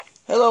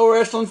Hello,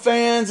 wrestling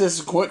fans. This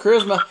is Quint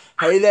Charisma.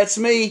 Hey, that's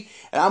me.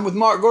 And I'm with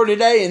Mark Gore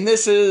today, and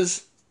this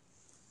is...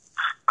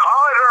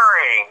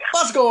 Ring.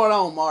 What's going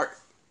on, Mark?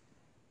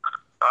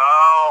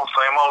 Oh,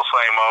 same old,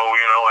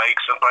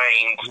 aches and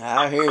pains.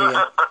 I hear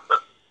you.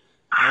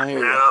 I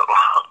hear you.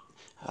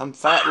 I'm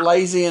fat,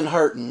 lazy, and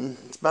hurting.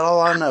 That's about all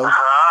I know.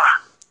 I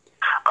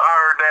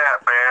heard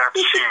that, man.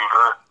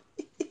 Shoot.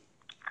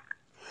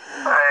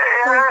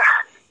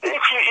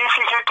 If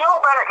you could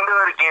go back and do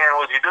it again,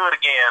 would you do it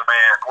again,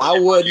 man? I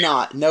would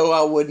not. No,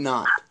 I would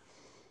not.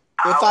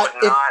 I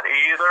would not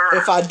either.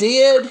 If I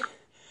did,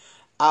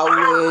 I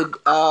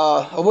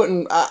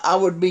wouldn't. I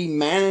would be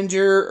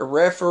manager, a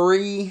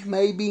referee,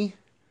 maybe.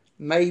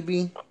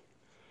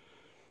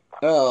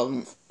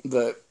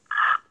 But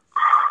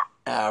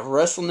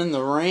wrestling in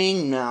the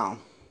ring, no.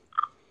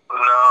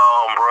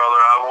 No,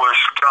 brother. I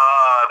wish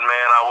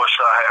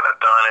I had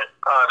done it.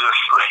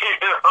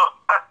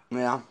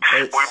 Yeah.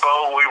 We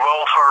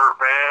both hurt,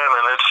 man,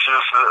 and it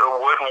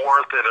wasn't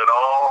worth it at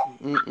all.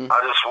 I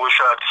just wish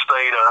I'd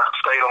stayed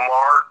a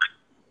mark.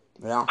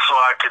 Yeah. So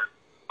I could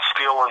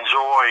still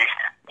enjoy,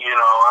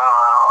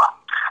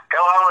 I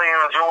don't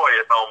even enjoy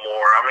it no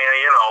more. I mean,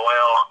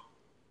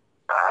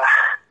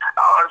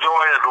 I'll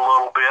enjoy it a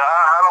little bit.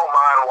 I don't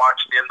mind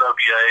watching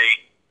NWA,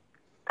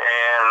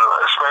 and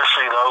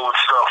especially the old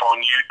stuff on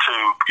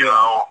YouTube, you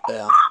know.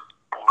 Yeah.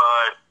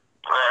 But,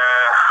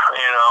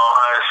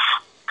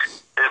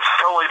 it's a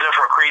totally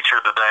different creature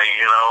today,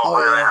 you know.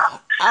 Oh,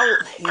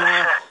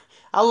 yeah.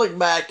 I look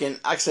back, and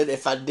like I said,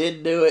 if I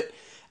did do it,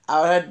 I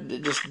would have to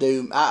just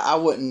do, I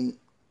wouldn't,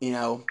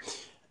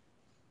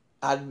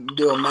 I'd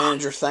do a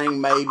manager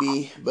thing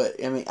maybe, but,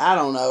 I mean, I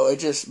don't know.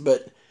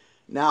 But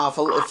now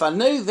if I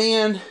knew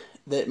then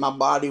that my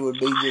body would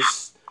be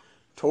just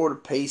tore to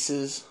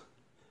pieces,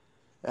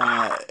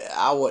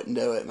 I wouldn't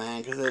do it,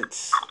 man, because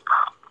it's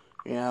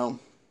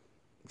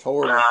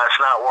horrible. No, it's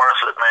not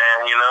worth it,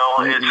 man,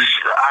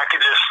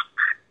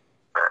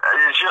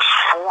 it's just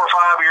 4 or 5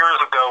 years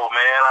ago,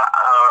 man,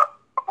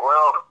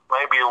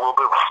 maybe a little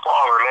bit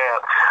longer than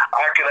that,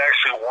 I could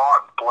actually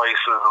walk places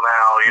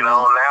now,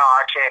 now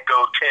I can't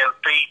go 10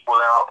 feet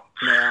without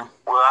a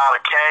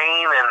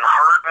cane and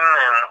hurting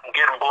and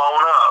getting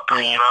blown up, so.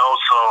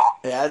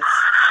 Yeah,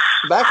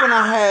 back when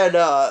I had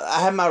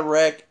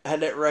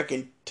that wreck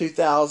in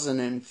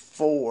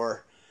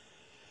 2004,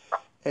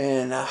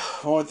 and I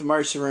went to the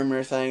emergency room and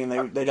everything, and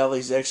they did all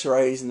these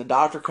x-rays, and the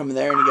doctor come in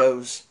there and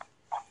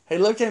he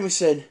looked at me and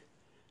said,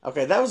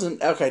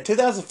 okay,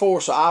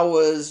 2004, so I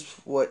was,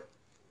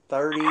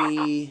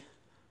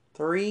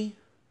 33,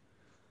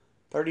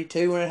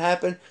 32 when it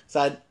happened.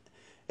 So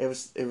it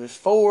was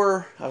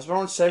 4. I was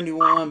born in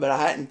 71, but I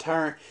hadn't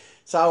turned.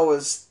 So I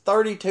was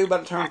 32,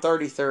 about to turn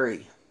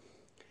 33.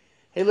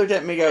 He looked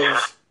at me and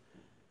goes,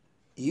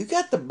 "You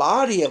got the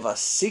body of a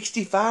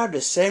 65 to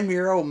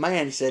 70-year-old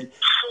man." He said,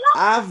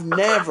 "I've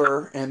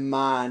never in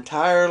my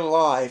entire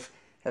life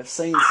have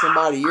seen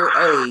somebody your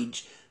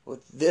age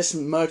with this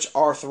much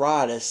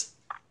arthritis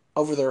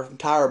over their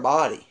entire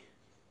body."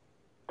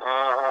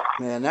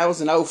 And that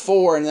was in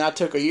 04, and then I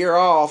took a year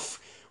off,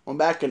 went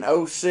back in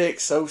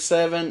 06,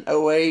 07,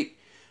 08,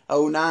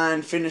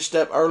 09, finished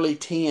up early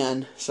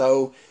 10,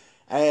 so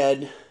I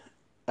had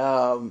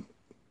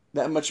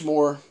that much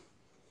more,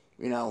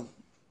 4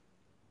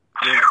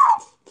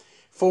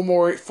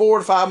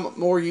 to 5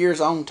 more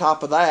years on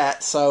top of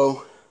that,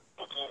 so,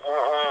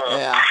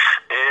 yeah. Yeah,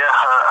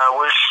 I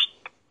wish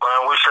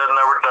I'd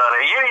never done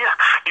it.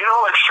 You know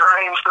what's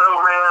strange,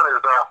 though, man, is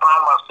I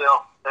find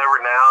myself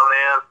every now and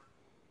then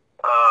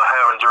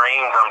having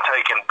dreams I'm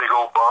taking big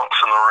old bumps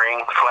in the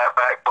ring, flat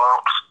back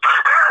bumps.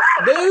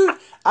 Dude,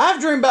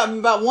 I've dreamed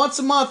about once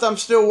a month I'm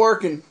still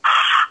working.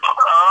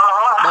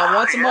 About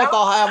once a month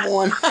I'll have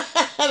one.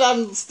 And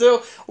I'm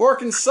still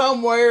working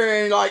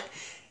somewhere, and be like,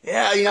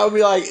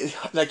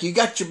 "You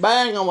got your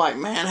bag?" I'm like,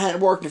 "Man, I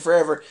hadn't worked in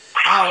forever."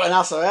 And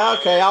I'll say,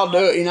 "Okay, I'll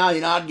do it."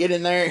 I'd get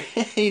in there,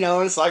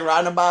 it's like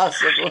riding a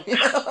bicycle.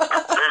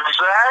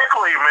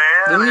 Exactly,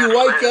 man. Then you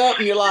wake up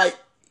and you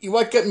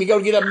go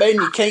to get out of bed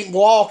and you can't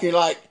walk. You're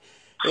like,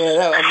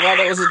 "Yeah, I'm glad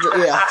that was a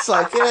dream." Yeah, it's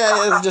like,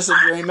 "Yeah, it was just a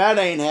dream. That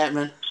ain't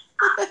happening."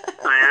 Yeah,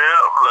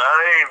 that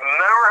ain't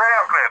never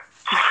happening.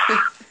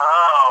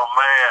 Oh,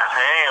 man.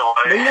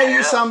 Anyway. But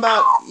you're talking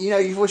about,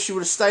 you wish you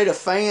would have stayed a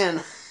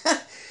fan.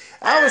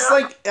 I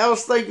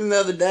was thinking the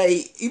other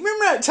day, you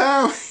remember that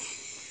time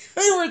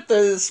we were at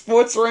the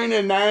sports arena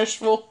in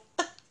Nashville?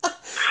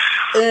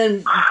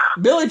 And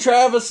Billy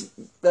Travis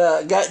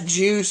got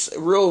juice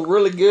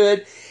really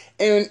good.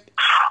 And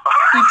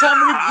he told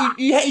me,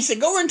 he said,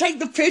 "Go over and take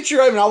the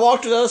picture of him." And I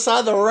walked to the other side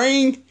of the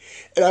ring,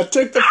 and I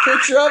took the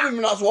picture of him,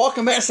 and I was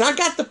walking back. I said, "I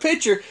got the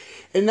picture."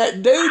 And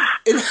that dude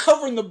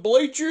over in the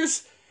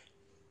bleachers,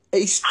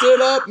 he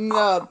stood up and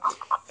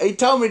he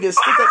told me to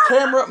stick that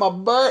camera up my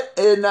butt.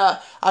 And I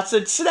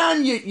said, "Sit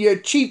down, you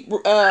cheap,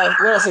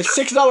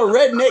 $6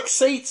 redneck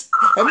seats."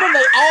 And then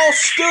they all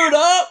stood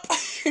up,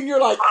 and you're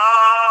like,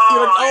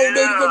 "Oh, dude,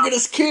 you're going to get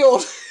us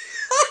killed."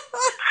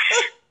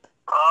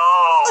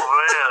 Oh,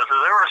 man. So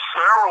there were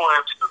several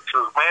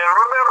instances, man.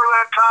 Remember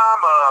that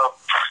time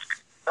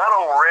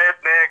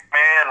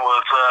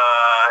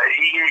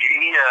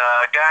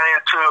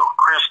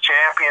Chris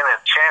Champion, and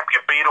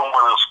Champion beat him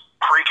with his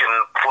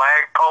freaking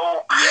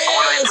flagpole. Yes. And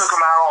when they took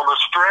him out on the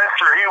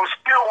stretcher, he was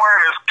still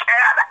wearing his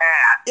cat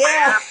hat.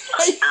 Yeah. Man.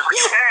 His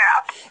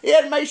cap. He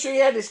had to make sure he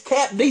had his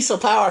cap, diesel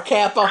power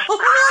cap on.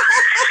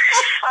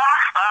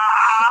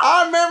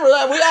 I remember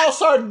that. We all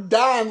started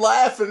dying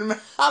laughing.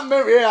 I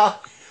remember, yeah.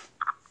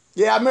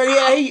 Yeah, I remember,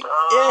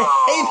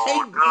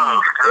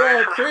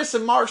 Chris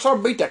and Mark sort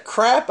of beat the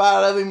crap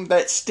out of him with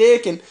that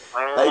stick, and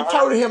they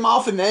toted him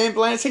off in the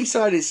ambulance. He made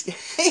sure he was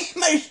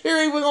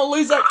going to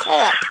lose that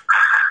cap.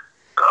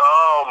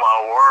 Oh,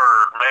 my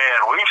word, man.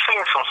 We've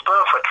seen some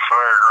stuff at the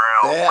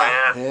fairgrounds,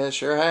 man. Yeah,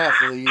 sure have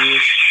for the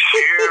years.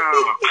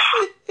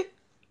 Huge.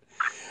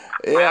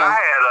 Yeah. Man,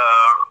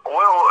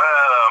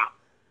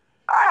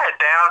 I had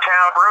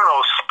downtown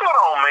Bruno spit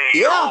on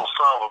me, you little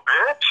son of a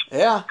bitch.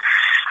 Yeah.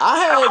 I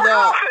had, I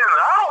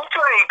don't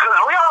think, because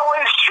we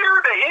always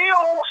cheered the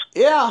heels.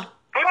 Yeah.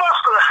 He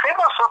must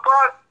have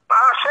thought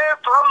I said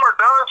something or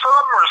done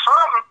something or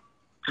something.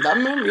 I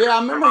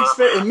remember he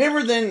spit.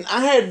 Remember then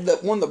I had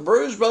one of the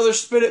Bruise Brothers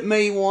spit at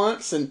me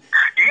once, and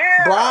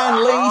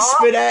Brian Lee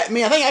spit at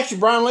me. I think actually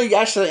Brian Lee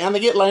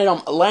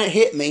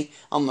hit me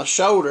on the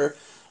shoulder.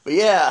 But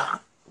yeah,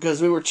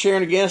 because we were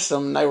cheering against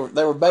them, and they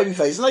were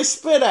babyface, and they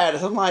spit at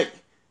us. I'm like,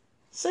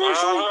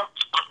 seriously?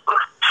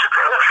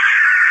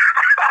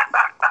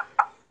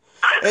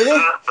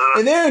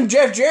 And then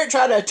Jeff Jarrett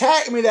tried to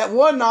attack me that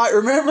one night.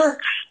 Remember?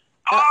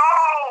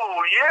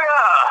 Oh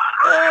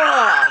yeah.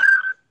 Yeah.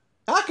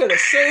 I could have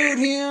sued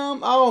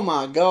him. Oh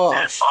my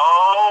gosh.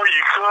 Oh,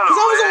 you could have.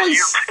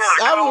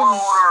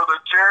 The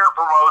Jarrett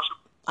promotion.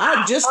 I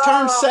had just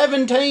turned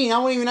 17. I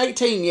wasn't even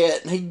 18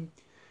 yet. And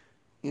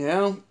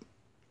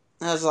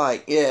I was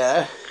like,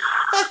 yeah.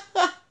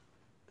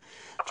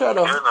 Try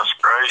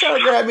to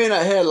grab me in a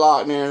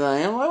headlock and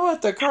everything. I'm like,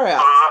 what the crap?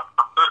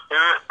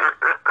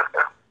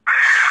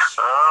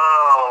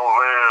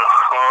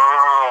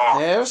 Oh,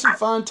 man. Yeah, it was some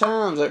fun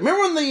times.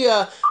 Remember when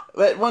that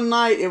one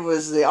night it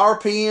was the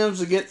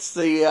RPMs against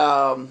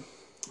the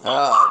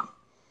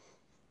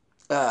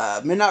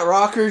Midnight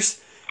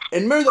Rockers?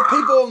 And remember the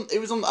people, it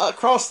was on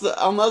the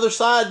other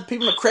side,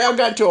 people in the crowd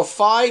got into a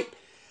fight,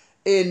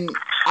 and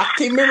I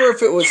can't remember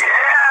if it was...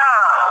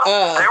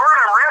 Yeah! They were in a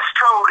wrist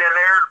code in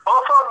there,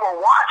 both of them were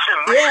watching.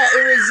 Yeah,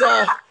 it was,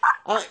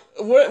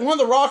 one of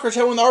the Rockers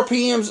had one of the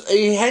RPMs,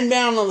 he had him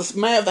down on the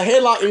mat of the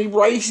headlock, and he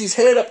raised his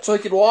head up so he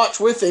could watch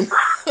with him.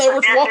 They were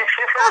watching.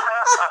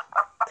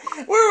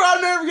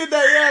 I'll never get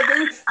that. Yeah,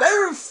 dude.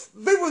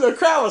 People in the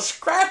crowd was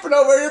scrapping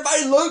over.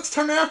 Everybody looks,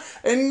 turn around,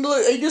 and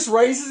look, he just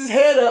raises his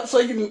head up so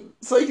he can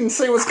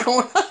see what's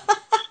going on.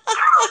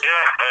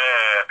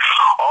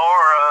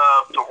 Or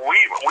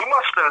we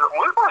must have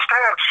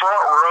had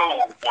front row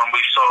when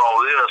we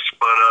saw this,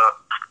 but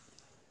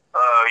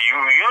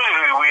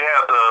usually we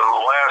have the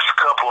last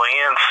couple of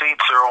end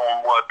seats are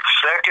on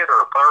second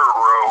or third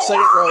row?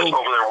 Second row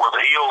over there where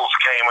the heels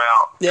came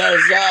out. Yeah, it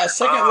was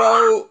second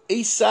row,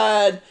 east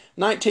side,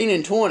 19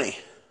 and 20.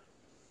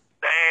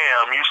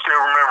 Damn, you still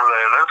remember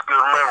that. That's good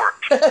to remember.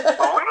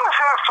 Well, we must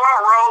have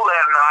front row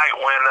that night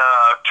when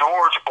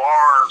George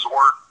Barnes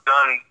worked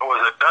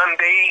was it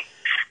Dundee?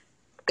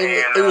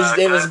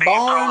 It was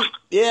Barnes.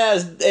 Yeah,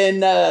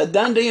 and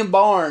Dundee and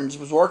Barnes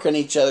was working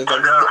each other.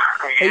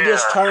 He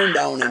just turned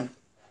on him.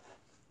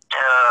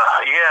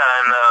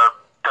 And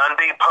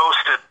Dundee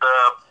posted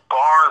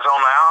Barnes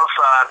on the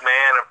outside,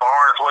 man, and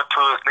Barnes went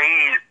to his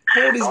knees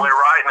and went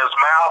right in his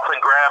mouth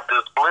and grabbed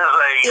his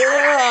blizzard.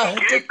 Yeah, he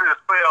kicked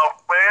himself,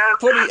 man.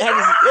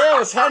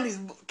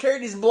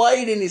 Carried his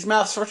blade in his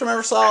mouth. First time I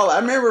ever saw it.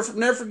 I never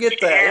forget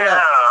that.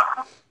 Yeah.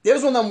 It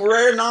was one of them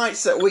rare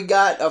nights that we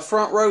got a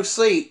front row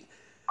seat.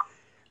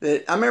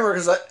 That I remember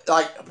because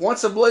like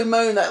once a blue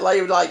moon, that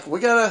lady was like, we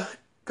got a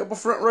couple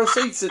front row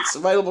seats that's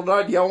available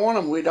tonight. Do y'all want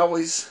them? We'd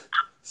always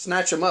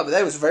snatch them up. But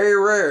that was very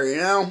rare, you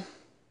know. Yeah.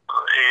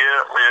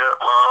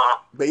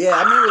 But yeah,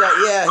 I remember that.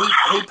 Yeah,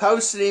 he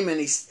posted him, and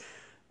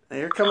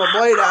here come a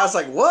blade. I was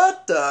like,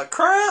 what the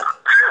crap?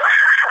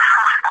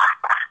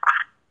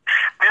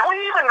 Did we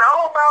even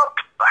know about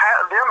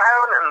them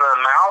having it in the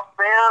mouth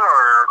then,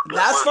 or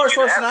that's the first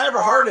person I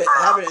ever heard it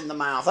having it in the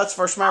mouth. That's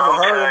the first time I ever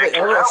heard of it. I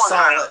really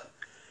saw it.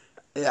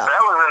 Yeah.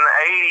 That was in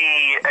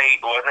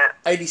 88, wasn't it?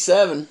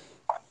 87. 87?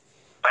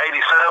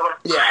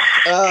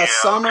 Yeah.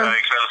 Summer. Okay,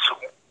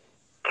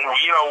 we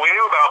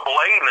knew about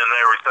blading and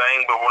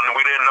everything, but when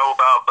we didn't know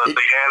about that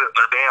they had it in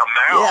their damn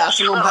mouth. Yeah,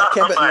 some of them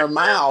kept it in their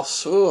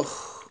mouths. Ooh.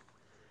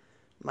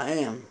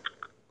 Man.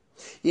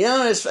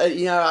 I was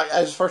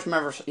the first time I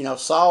ever,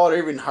 saw it or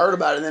even heard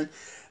about it. And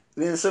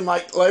then some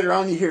later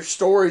on you hear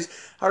stories.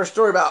 I heard a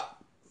story about,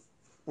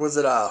 was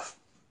it,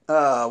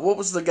 what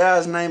was the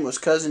guy's name? Was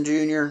Cousin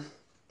Junior?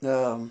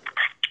 Lanny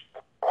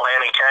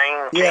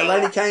Kane. Yeah,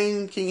 Lanny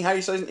Kane. King, how do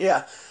you say his name?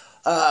 Yeah.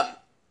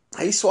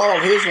 He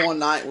swallowed his one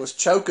night, was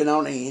choking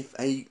on it.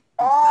 And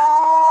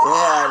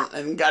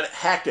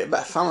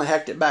finally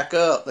hacked it back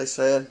up, they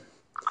said.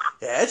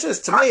 Yeah, it's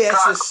just, to me,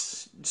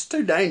 it's just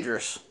too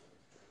dangerous.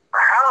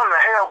 How in the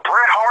hell,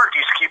 Bret Hart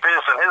used to keep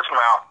his in his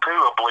mouth, too,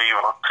 I believe.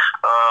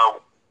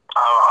 I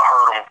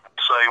heard him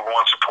say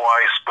once or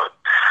twice. But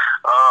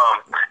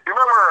you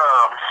remember?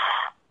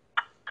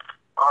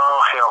 Oh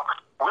hell,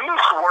 we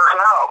used to work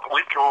out.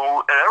 We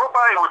go, and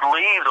everybody would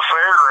leave the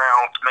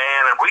fairgrounds,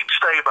 man, and we'd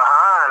stay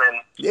behind.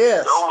 And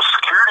Yes. the old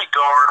security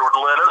guard would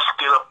let us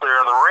get up there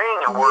in the ring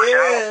and work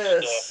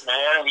out, and stuff,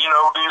 man. You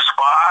know, do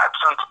spots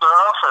and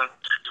stuff, and.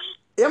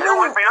 Yeah, We'd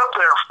be up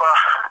there for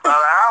about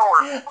an hour.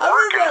 I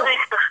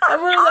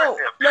remember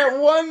that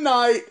one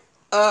night,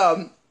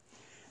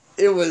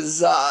 it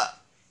was, I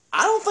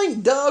don't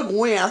think Doug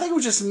went. I think it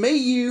was just me,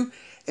 you,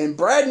 and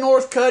Brad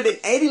Northcutt, and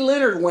Eddie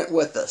Leonard went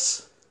with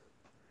us.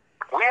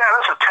 We had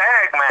us a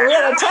tag match. We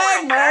had a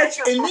tag match,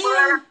 and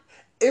then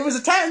it was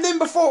a tag, and then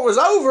before it was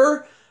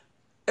over,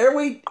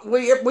 we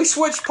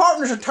switched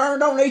partners and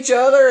turned on each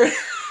other.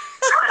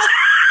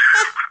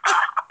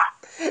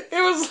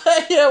 It was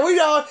like,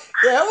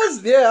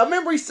 I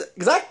remember,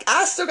 because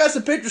I still got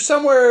some pictures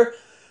somewhere.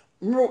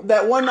 Remember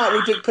that one night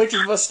we took pictures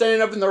of us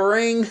standing up in the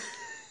ring?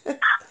 Yeah,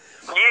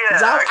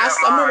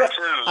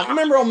 I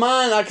remember on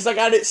mine, because I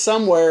got it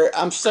somewhere,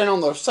 I'm standing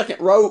on the second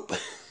rope.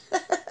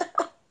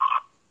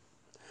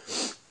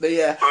 But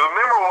yeah. But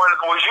remember when,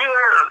 was you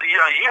there?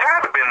 Yeah, you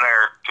had to been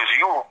there, because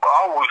it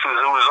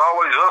was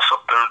always us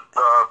up there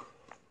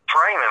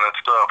training and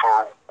stuff,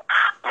 or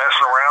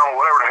messing around,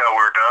 whatever the hell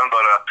we were doing.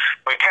 But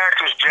when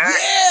Cactus Jack,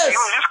 he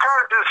was just kind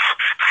of just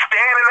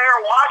standing there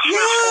watching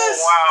us for a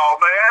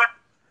while, man.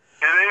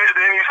 And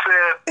then he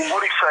said,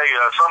 what'd he say?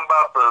 Something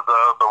about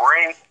the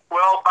ring.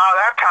 Well, by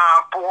that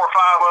time, 4 or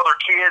 5 other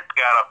kids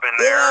got up in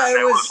there. Yeah,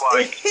 and it was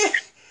like...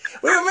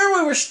 we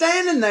remember we were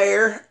standing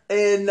there,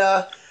 and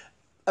I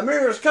remember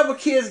there was a couple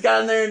of kids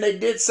got in there, and they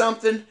did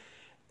something,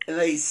 and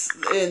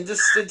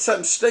just did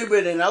something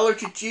stupid, and I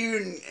looked at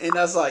you, and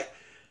I was like,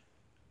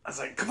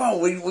 come on,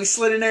 we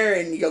slid in there,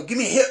 and you go, give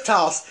me a hip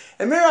toss.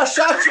 And remember, I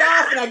shot you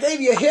off, and I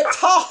gave you a hip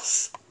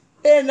toss.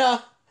 And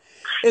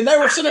they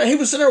were sitting there, he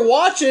was sitting there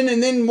watching,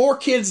 and then more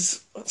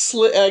kids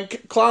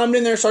climbed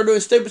in there and started doing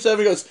stupid stuff.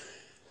 He goes,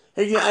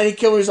 and he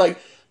killed me. He's like,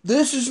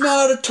 this is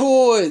not a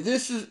toy. You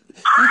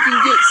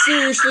can get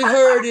seriously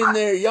hurt in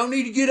there. Y'all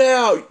need to get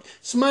out.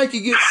 Somebody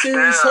could get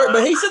seriously hurt.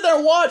 But he sat there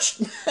and watched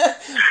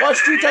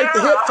you take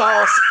the hip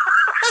toss.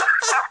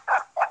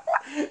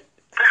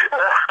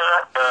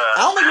 I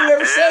don't think we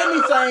ever said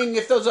anything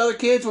if those other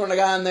kids weren't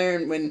got in there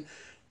and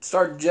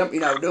started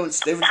jumping, doing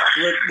stupid.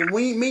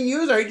 When me and you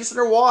was there, he just sat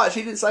there and watched.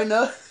 He didn't say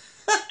nothing.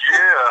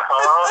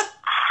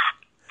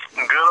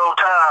 Good old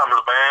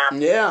times,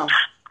 man. Yeah.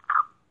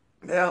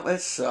 Yeah,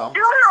 it's so.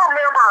 You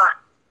remember,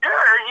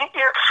 you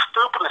get the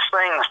stupidest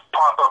things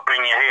pop up in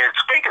your head.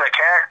 Speaking of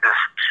Cactus,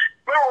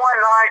 remember one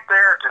night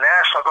there at the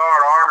National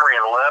Guard Armory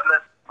in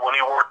Lebanon when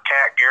he worked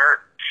Cat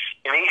Garrett?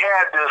 And he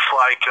had this,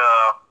 like,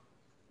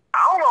 I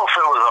don't know if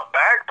it was a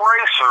back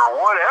brace or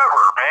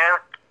whatever,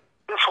 man.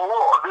 It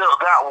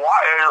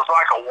was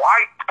like a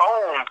white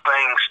foam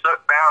thing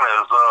stuck down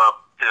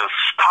his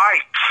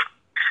tights.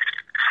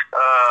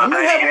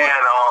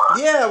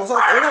 Yeah, it was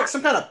like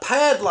some kind of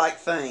pad-like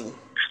thing.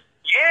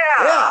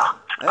 Yeah.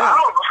 I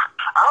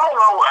don't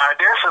know. I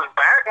guess his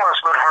back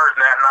must have been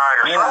hurting that night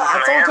or something.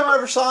 That's the only time I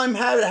ever saw him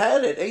had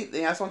it.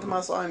 That's the only time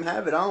I saw him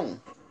have it on.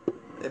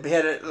 He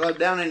had it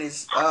down in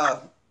his,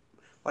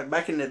 like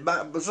back in the,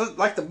 it was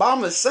like the bottom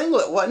of his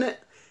singlet, wasn't it?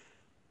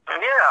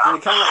 Yeah.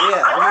 And I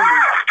remember.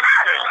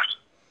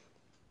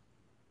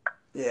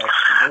 Yeah.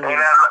 And then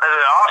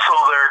also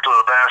there to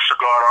the National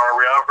Guard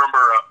Armory, I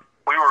remember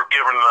we were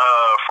giving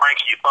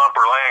Frankie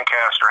Thumper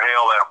Lancaster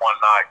hell that one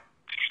night.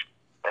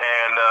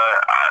 And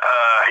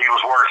he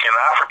was working,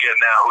 I forget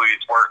now who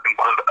he's working,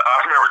 but I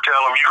remember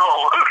telling him, you're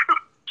going to lose.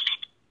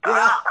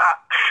 Yeah.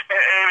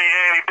 and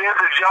he did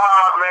the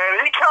job,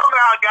 man. He come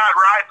out and got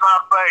right in my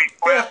face.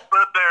 Yeah.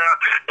 Stood there,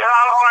 and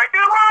I was like,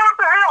 dude, what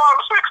the hell?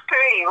 I'm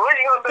 16. What are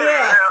you going to do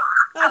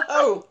now?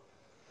 Oh.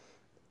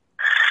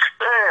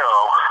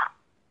 Damn.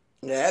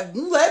 Yeah,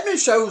 Lebanon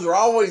shows were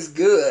always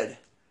good.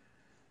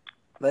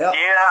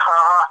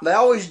 They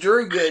always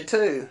drew good,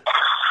 too.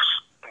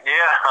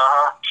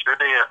 Yeah, sure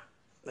did.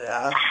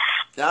 Yeah,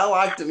 I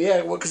liked them,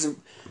 because it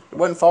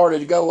wasn't far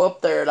to go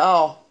up there at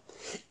all.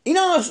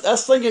 I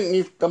was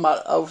thinking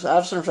about, I was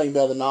thinking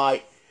the other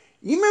night,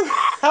 you remember,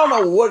 I don't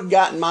know what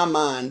got in my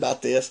mind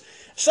about this.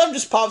 Something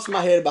just pops in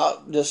my head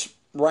about just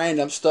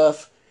random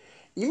stuff.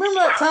 You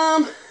remember that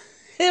time?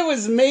 It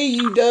was me,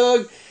 you,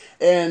 Doug,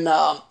 and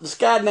this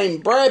guy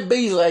named Brad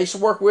Beasley I used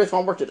to work with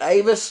when I worked at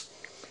Avis.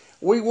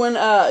 We went,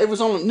 it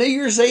was on New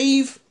Year's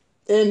Eve,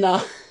 and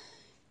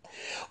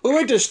we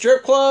went to a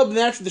strip club, and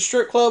after the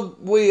strip club,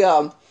 we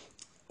were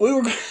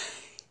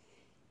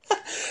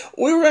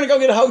we were gonna go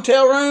get a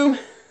hotel room,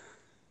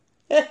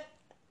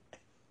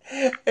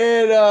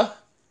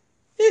 and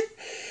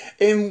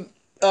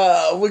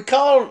we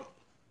called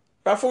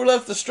right before we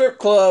left the strip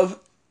club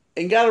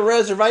and got a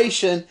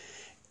reservation,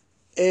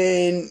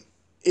 and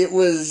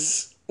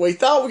we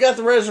thought we got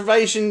the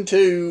reservation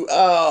to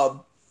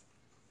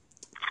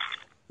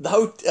the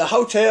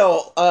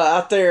hotel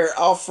out there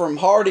off from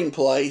Harding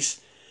Place.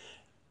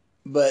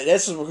 But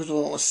this was because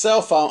on a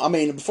cell phone. I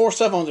mean, before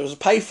cell phones, there was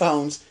pay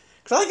phones.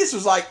 Because I think this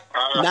was like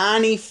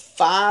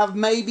 95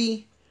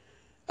 maybe.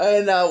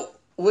 And then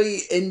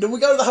we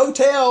go to the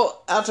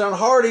hotel out there on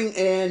Harding,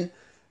 and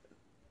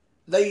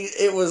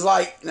it was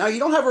like, no, you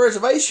don't have a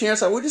reservation here.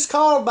 So we just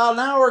called about an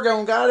hour ago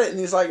and got it. And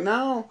he's like,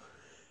 no.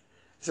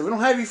 He said, we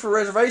don't have you for a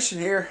reservation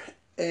here.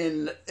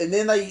 And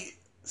then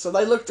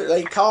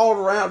they called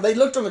around, they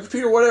looked on the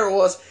computer, whatever it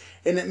was,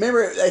 and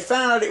remember, they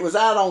found out it was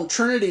out on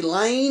Trinity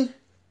Lane.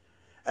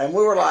 And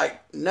we were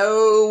like,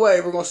 no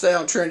way, we're going to stay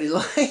on Trinity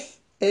Lane.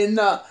 And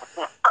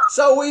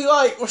so we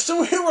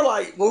were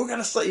like, well, we got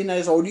to stay. You know,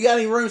 he said, well, do you got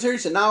any rooms here? He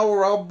said, no,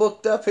 we're all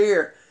booked up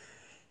here.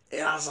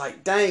 And I was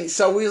like, dang.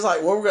 So we was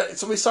like, well,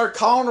 so we started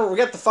calling her. We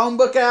got the phone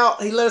book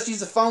out. He let us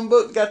use the phone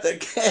book. Got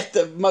at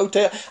the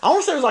motel. I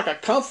want to say it was like a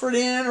Comfort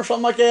Inn or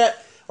something like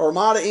that, or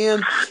Ramada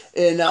Inn.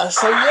 And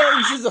so yeah, we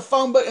used the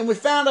phone book, and we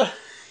found a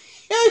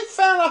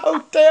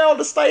hotel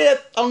to stay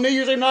at on New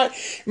Year's Eve night.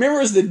 Remember,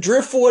 it was the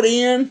Driftwood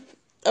Inn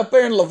up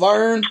there in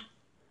Laverne.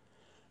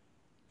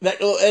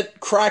 That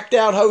cracked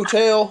out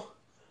hotel.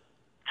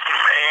 Man.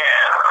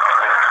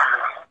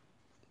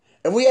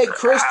 And we ate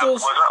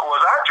crystals. Was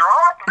I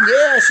drunk?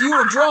 Yes, you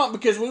were drunk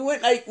because we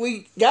went and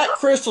we got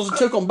crystals and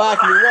took them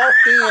back,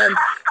 and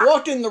we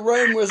walked in the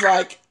room, was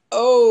like,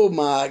 oh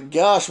my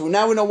gosh, well,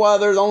 now we know why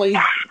there's only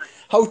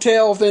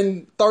hotel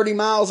within 30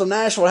 miles of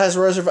Nashville has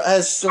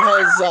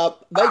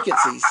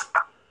vacancies.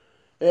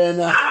 And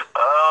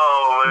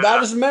but I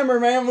just remember,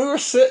 man, we were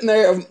sitting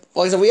there, like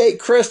I said, we ate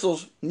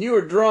crystals, and you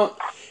were drunk,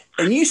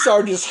 and you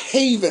started just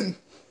heaving.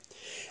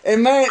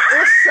 And man,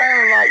 it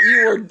sounded like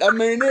you were,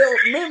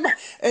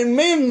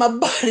 me and my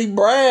buddy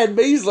Brad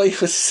Beasley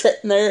was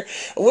sitting there,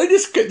 and we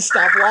just couldn't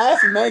stop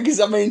laughing, man, because,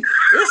 it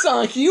sounded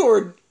like you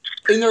were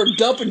in there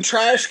dumping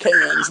trash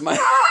cans, man.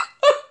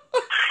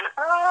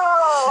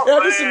 I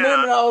just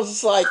remember, I was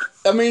just like,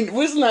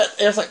 wasn't that,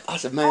 I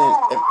said, man,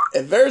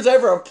 if there's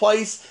ever a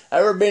place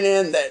I've ever been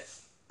in that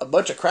a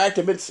bunch of crack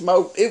had been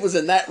smoked, it was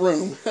in that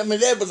room. That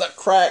was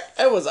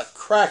a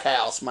crack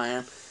house,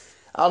 man.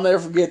 I'll never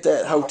forget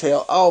that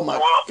hotel. Oh my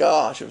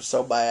gosh, it was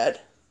so bad.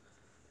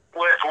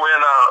 When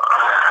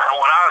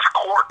I was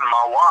courting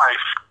my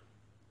wife,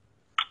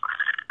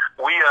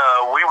 we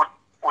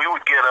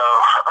would get a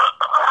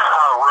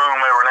room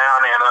every now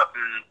and then up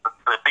in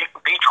the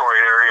Detroit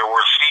area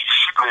where she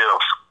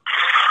lives.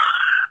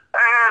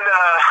 And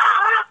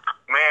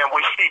man,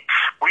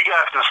 we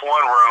got this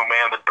one room,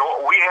 man. The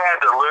door, we had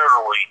to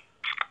literally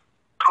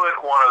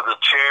put one of the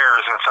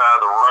chairs inside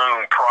the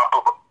room, prop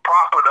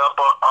it up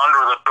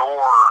under the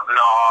door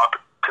knob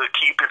to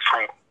keep it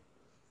from.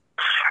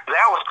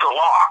 That was the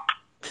lock.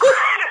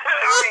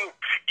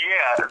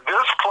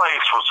 This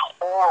place was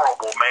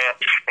horrible, man.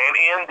 And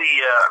in the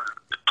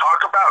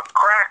talk about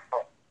crack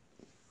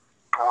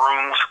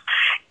rooms,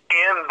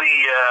 in the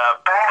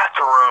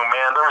bathroom,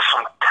 man, there's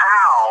some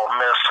towel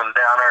missing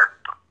down there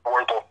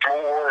where the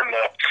floor and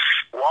the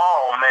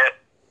wall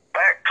met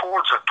back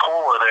towards the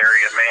toilet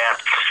area, man.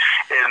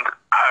 And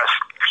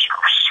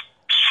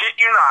shit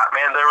you not,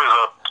 man, there was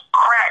a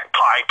crack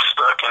pipe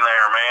stuck in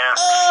there, man.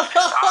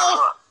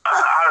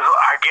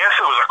 I guess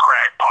it was a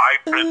crack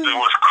pipe. It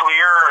was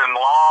clear and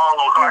long.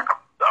 It was like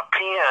a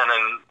pin,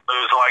 and it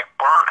was like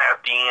burnt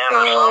at the end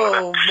or something.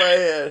 Oh,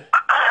 man.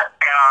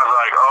 And I was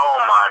like,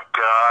 oh, my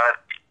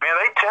God. Man,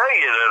 they tell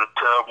you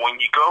that when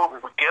you go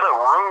get a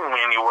room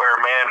anywhere,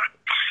 man,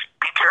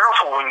 be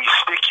careful when you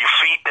stick your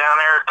feet down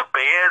there at the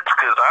beds,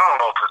 because I don't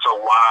know if it's a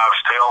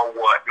wives' tale or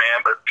what,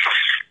 man, but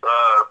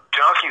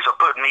junkies will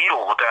put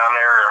needles down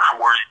there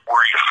where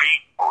your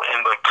feet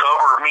and the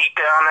cover meat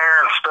down there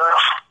and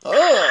stuff.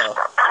 Oh.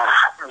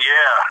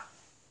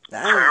 Yeah.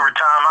 Dang. So every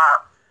time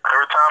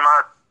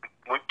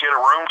we get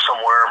a room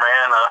somewhere,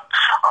 man,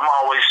 I'm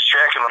always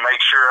checking to make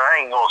sure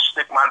I ain't gonna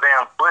stick my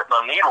damn foot in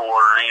a needle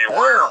or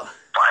anywhere. Oh.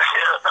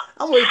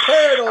 I'm really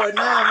paranoid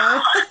now,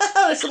 man.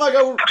 Somebody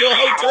go to a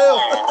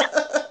hotel.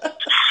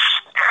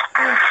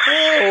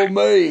 Oh,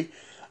 me.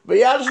 But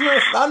yeah, I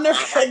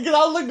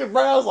looked at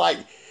Brad, I was like,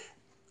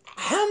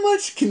 how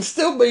much can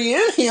still be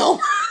in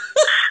him?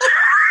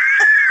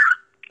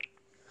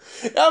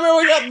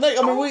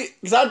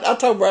 I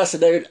told Brad, I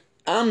said, dude,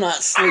 I'm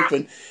not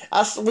sleeping. Me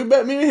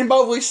and him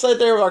both, we sat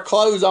there with our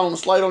clothes on,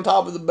 laid on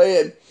top of the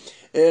bed.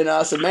 And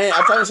I said, man,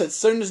 I told him, as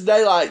soon as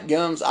daylight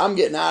comes, I'm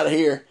getting out of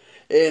here.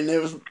 And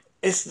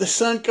it's the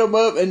sun come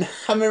up, and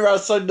I remember I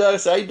told Doug, I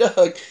said, hey,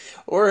 Doug,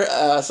 we're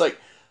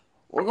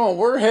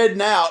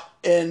heading out,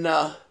 and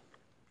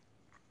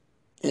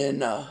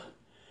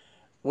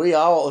we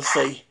all, let's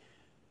see,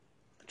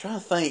 I'm trying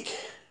to think,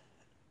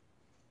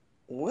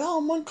 we all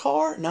in one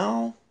car?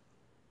 No.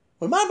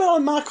 We might have been all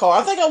in my car.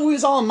 I think we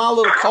was all in my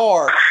little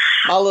car,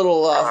 my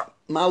little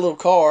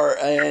car,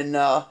 and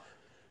I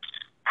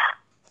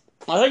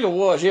think it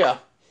was, yeah.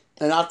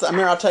 And I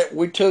remember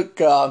we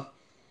took,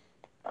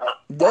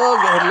 Doug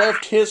had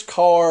left his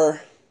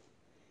car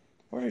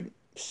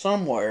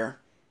somewhere,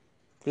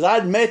 because I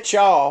had met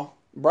y'all.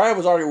 Brad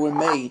was already with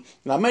me,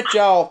 and I met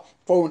y'all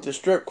before we went to the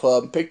strip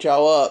club and picked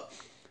y'all up.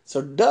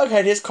 So Doug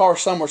had his car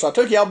somewhere, so I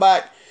took y'all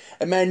back,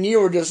 and man,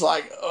 you were just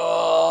like,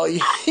 oh,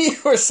 you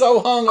were so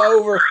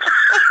hungover.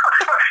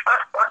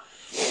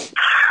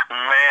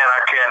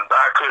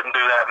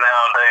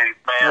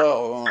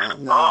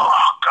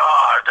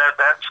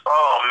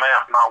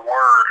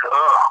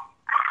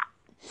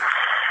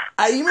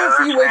 You remember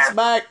a few weeks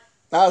back,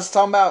 I was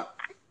talking about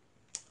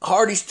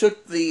Hardee's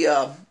took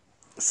the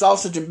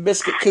sausage and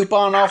biscuit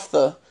coupon off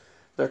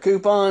their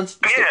coupons.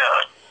 Yeah.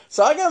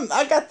 So I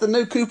got the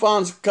new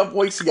coupons a couple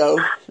weeks ago,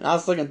 and I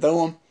was looking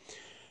through them.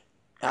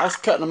 I was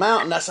cutting them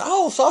out, and I said,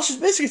 "Oh, sausage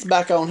biscuits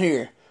back on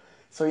here."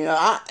 So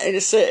I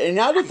just said, and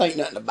I didn't think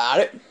nothing about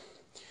it.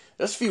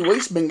 Just a few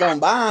weeks been going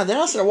by.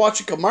 Then I started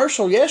watching a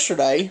commercial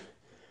yesterday,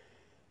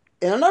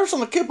 and I noticed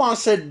on the coupon it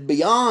said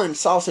Beyond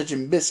Sausage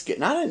and Biscuit,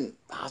 and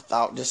I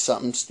thought just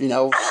something,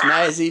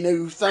 snazzy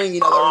new thing,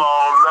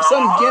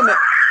 some gimmick.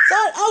 So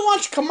I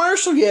watched a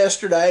commercial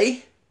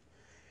yesterday.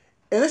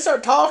 And they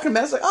start talking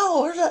about it. It's like,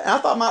 oh, where's that? And I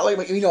thought it might look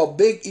like, a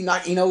big,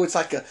 it's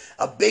like a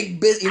big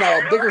bit,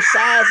 a bigger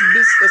size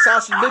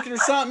sausage biscuit or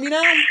something,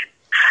 Yeah. And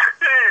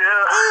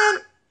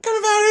kind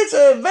of out, it's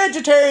a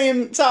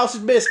vegetarian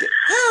sausage biscuit.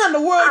 How in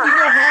the world are you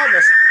going to have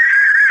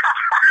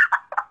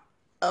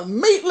a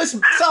meatless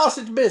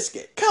sausage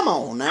biscuit? Come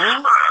on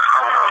now.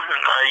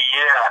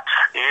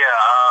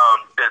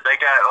 They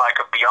got like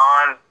a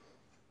Beyond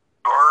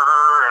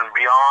Burger and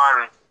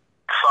Beyond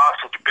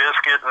Sausage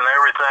Biscuit and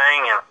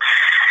everything, and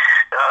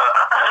but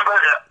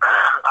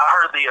I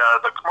heard the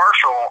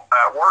commercial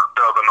at work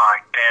the other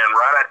night, and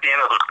right at the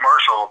end of the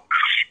commercial,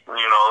 they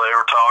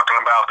were talking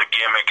about the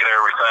gimmick and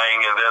everything,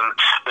 and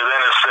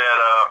then it said,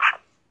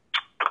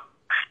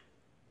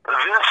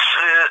 this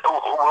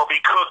will be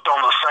cooked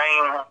on the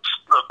same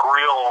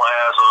grill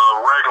as a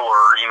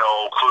regular,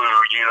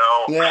 food,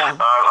 Yeah. I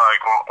was like,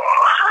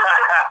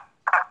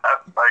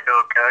 like,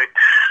 okay.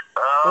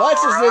 Well,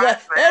 let's just do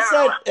that. That's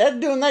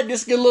doing that.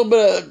 Just get a little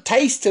bit of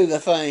taste to the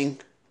thing.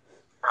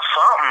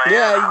 Something, man.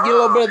 Yeah, you get a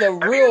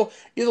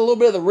little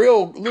bit of the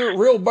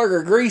real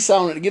burger grease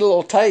on it to get a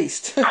little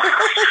taste. Every now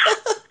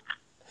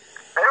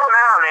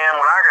and then,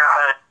 when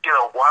I get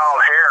a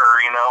wild hair,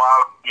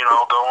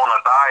 I'll go on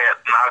a diet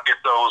and I'll get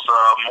those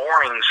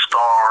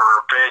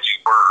Morningstar veggie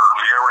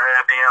burgers. You ever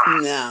had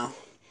them? No.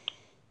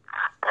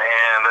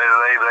 Man,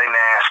 they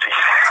nasty.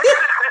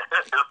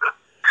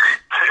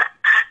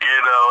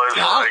 It's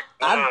like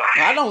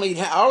I don't eat.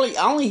 I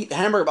only eat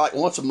hamburger like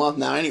once a month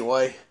now.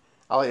 Anyway,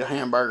 I'll eat a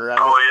hamburger.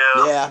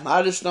 Yeah,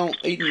 I just don't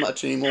eat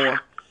much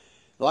anymore.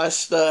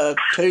 Last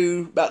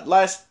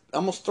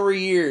almost 3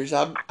 years,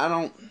 I've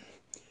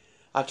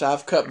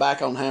cut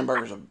back on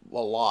hamburgers a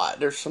lot.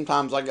 There's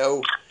sometimes I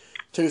go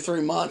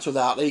 2-3 months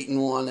without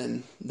eating one,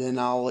 and then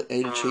I'll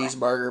eat a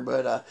cheeseburger.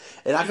 But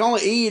and I can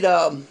only eat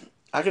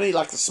I can eat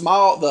like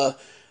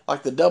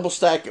the double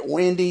stack at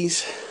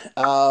Wendy's.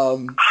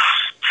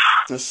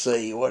 Let's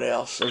see what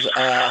else. There's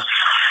I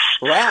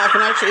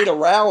can actually eat a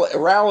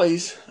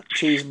Rowley's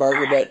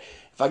cheeseburger, but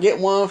if I get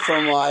one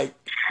from like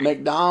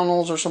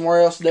McDonald's or somewhere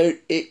else,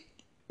 dude, it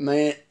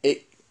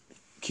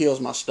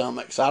kills my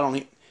stomach. So I don't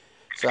eat.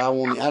 So I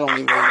don't even eat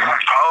them.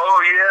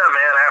 Oh yeah,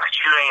 man! After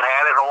you ain't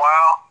had it in a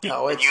while,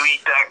 and you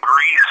eat that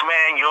grease,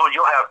 man,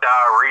 you'll have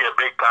diarrhea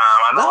big time.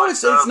 I know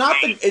it's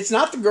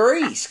not the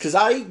grease, because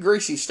I eat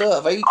greasy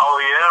stuff.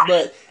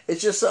 But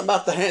it's just something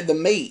about the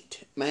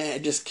meat, man.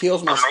 It just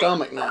kills my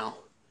stomach now.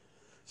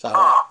 So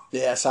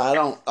so I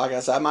don't, like I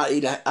said, I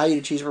eat a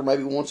cheeseburger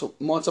maybe once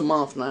a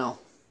month now.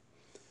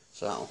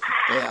 So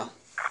yeah,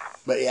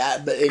 but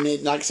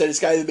like I said, it's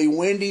got to either be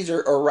Wendy's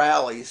or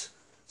Rowley's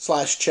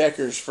 /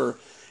 Checkers for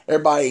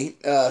everybody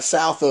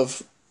south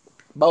of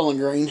Bowling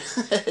Green.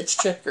 It's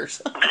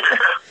Checkers.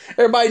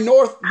 Everybody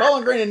north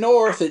Bowling Green and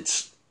north,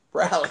 it's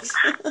Rowley's.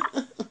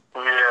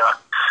 Yeah.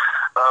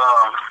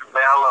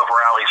 Man, I love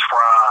Rowley's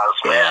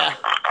fries, man.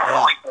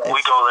 Yeah. We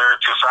go there,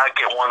 I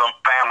get one of them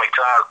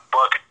family-sized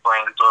bucket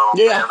things of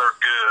them, man. They're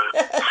good.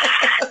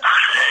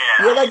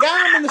 Yeah, they got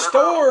them in the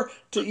store.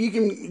 But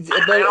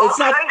it's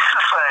not taste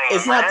the same.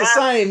 It's not the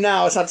same.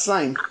 No, it's not the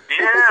same.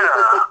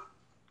 Yeah.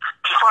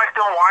 Just like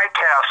them White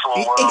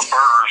Castle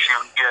burgers you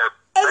can get.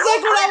 That's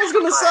like what I was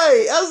gonna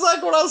say. That's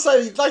like what I was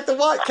saying. Like the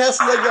White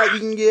Castle you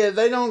can get.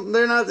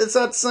 It's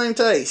not the same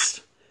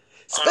taste.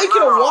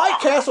 Speaking of White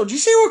Castle, did you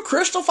see where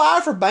Crystal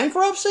filed for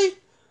bankruptcy?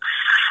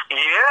 Yeah,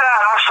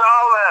 I saw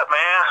that,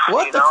 man.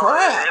 What the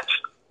crap?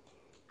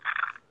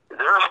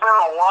 There's been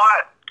a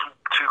lot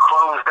to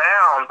close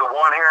down. The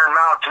one here in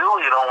Mount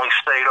Juliet only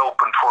stayed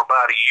open for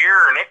about a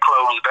year, and it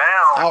closed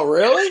down. Oh,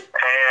 really?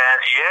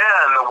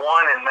 And the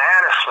one in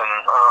Madison,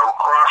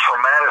 across from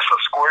Madison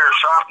Square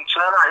Shopping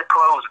Center, it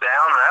closed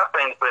down, and that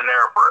thing's been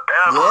there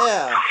forever.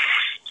 Yeah.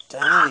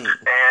 Dang.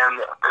 And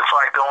it's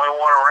like the only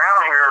one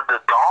around here, the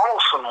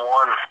Donaldson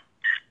one,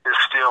 is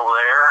still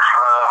there.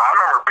 I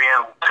remember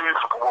being 4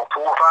 or 5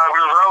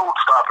 years old,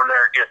 stopping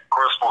there and getting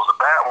crystals at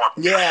that one.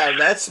 Yeah,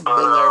 that's been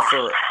there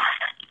for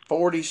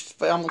 40,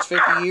 almost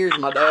 50 years,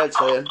 my dad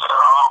said.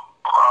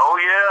 Oh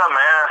yeah,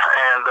 man.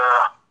 And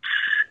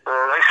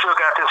they still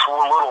got this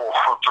little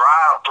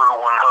drive-through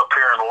one up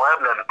here in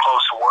Lebanon,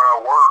 close to where I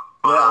work.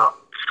 Yeah.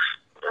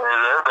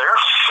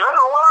 They're shutting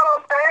a lot of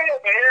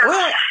things here.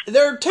 Well,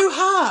 they're too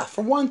high,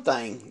 for one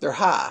thing. They're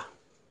high.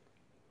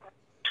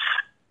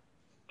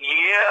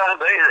 Yeah, Yeah,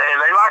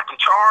 they like to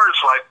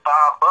charge like $5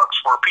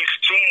 for a piece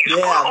of cheese.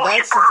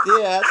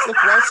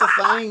 That's the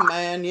thing,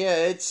 man.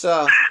 Yeah, it's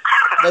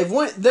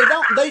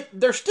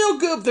they're still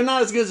good, but they're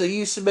not as good as they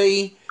used to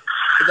be.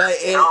 No,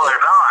 they're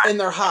not. And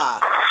they're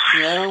high,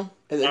 you know.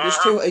 And they're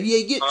just too. If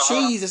you get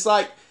cheese, it's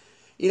like,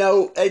 you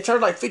know, they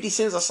charge like 50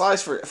 cents a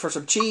slice for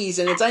some cheese,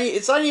 and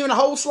it's not even a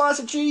whole slice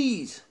of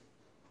cheese.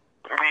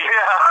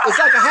 Yeah. It's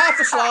like a half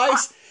a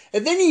slice,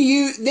 and then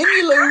you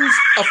lose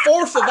a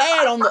fourth of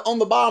that on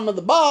the bottom of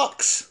the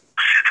box.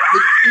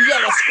 You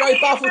gotta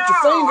scrape off with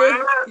your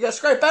finger. You gotta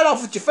scrape that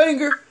off with your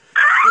finger.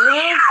 You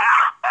know?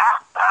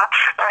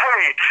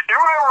 Hey, you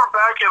remember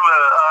back in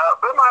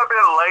it might have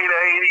been late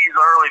 80s,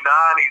 early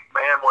 90s,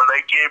 man, when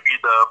they give you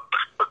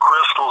the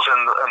crystals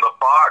in the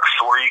box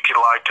where you could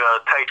like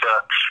take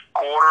a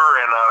quarter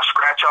and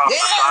scratch off the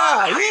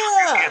side and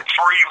you get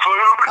free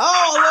food. Oh, I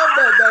love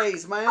that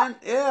days, man.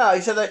 Yeah,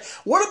 he said that.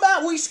 What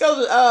about we used to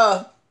go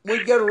to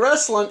we'd go to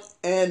wrestling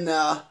and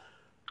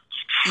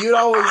you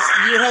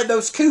had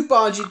those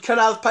coupons you'd cut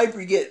out of the paper.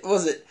 You get,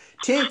 was it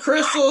 10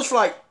 crystals for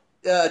like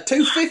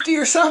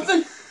 $2.50 or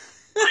something?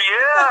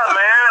 Yeah,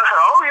 man.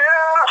 Oh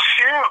yeah,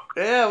 shoot.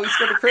 Yeah, we used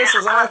to go to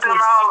crystals afterwards.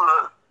 Them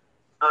out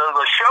of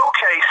the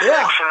showcase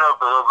section of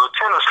the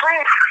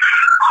Tennessee.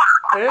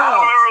 Yeah. I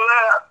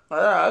remember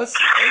that.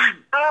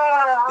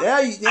 Yeah,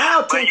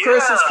 now 10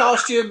 crystals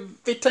cost you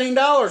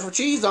 $15 with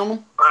cheese on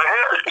them.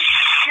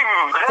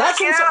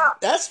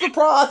 That's the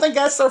problem. I think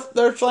that's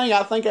their thing.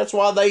 I think that's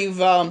why they've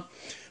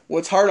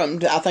what's hurt them.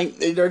 I think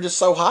they're just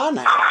so high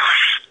now.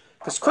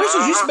 Because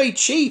crystals used to be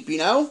cheap, you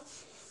know.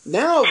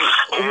 Now,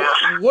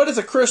 what is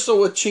a crystal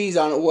with cheese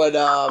on it? What,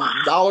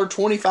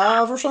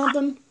 $1.25 or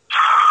something?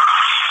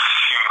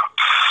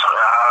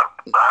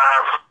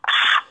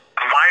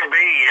 Might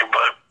be,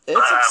 but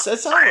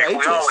it's outrageous.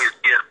 We always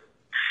get.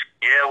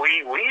 We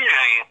usually,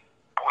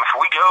 if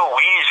we go,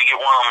 we usually get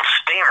one of them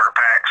steamer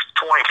packs,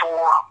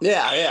 24.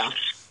 Yeah. Yeah.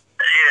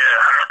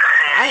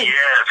 I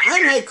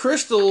haven't had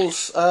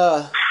crystals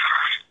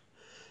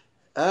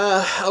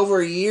over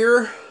a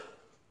year.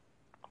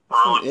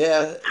 Really?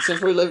 Yeah,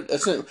 since we lived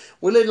in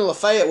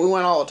Lafayette, we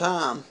went all the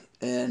time,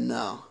 and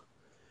then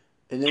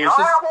you have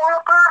one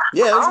up there?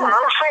 Yeah, I've never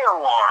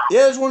seen one.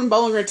 Yeah, there's one in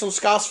Bowling Green on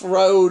Scottsville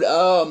Road,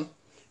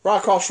 right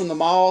across from the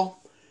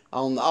mall,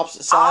 on the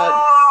opposite side.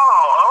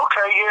 Oh,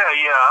 okay,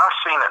 yeah, I've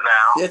seen it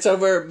now. It's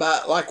over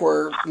by like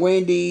where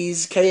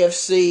Wendy's,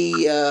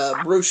 KFC,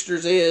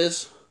 Brewster's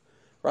is,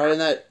 right in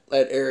that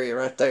area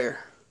right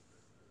there.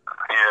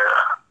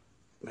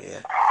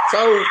 Yeah.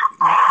 So,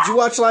 did you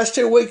watch the last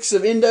 2 weeks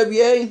of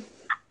NWA? Yeah,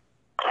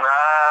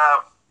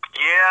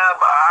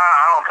 but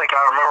I don't think I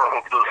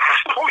remember the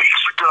 2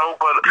 weeks ago,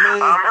 but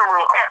Man. I remember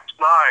last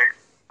night.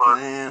 But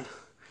Man,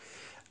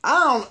 I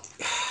don't.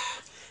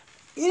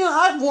 You know,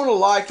 I'd want to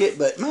like it,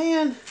 but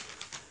man,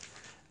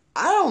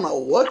 I don't know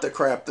what the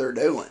crap they're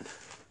doing.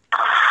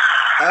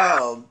 I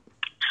don't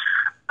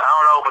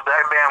know, but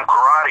that damn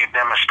karate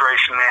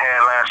demonstration they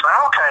had last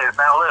night. Okay,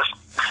 now listen.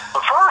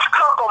 The first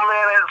couple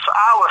minutes,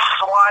 I was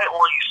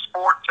slightly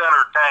sports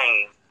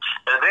entertained.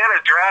 And then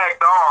it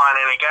dragged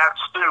on, and it got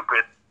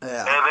stupid.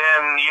 Yeah. And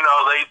then, you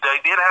know, they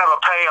did have a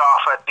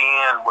payoff at the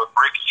end with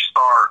Ricky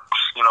Starks,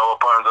 you know,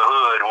 up under the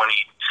hood when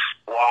he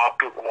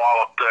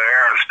walloped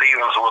Aaron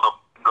Stevens with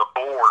the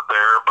board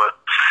there. But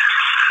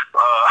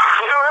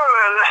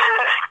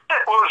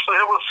it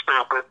was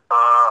stupid.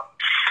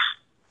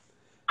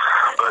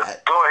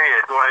 But go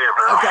ahead, bro.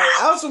 Okay,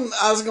 I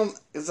was going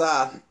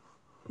to,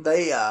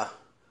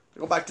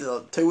 go back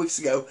to 2 weeks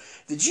ago.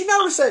 Did you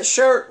notice that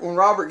shirt when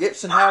Robert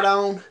Gibson had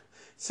on? It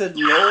said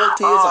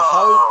loyalty is a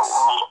hoax.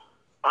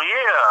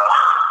 Yeah.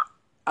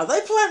 Are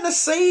they planting a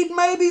seed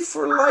maybe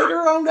for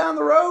later on down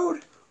the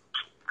road?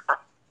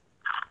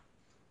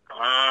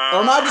 Or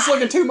am I just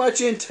looking too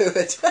much into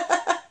it?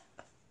 I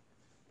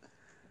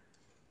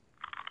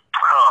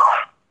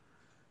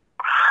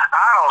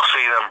don't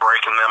see them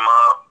breaking them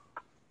up.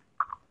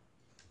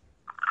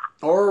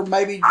 Or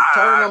maybe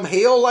turning them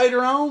heel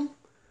later on?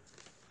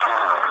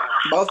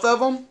 Both of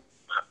them?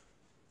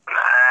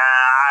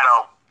 I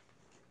don't.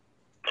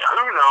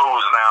 Who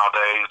knows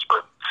nowadays?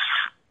 But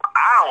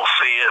I don't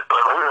see it.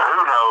 But who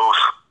knows?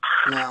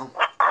 No.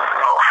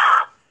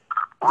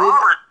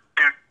 Robert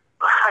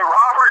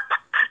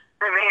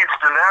needs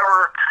to never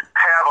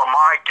have a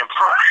mic in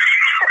front of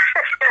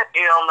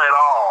him at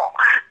all.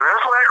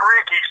 Just let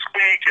Ricky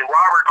speak and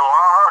Robert go,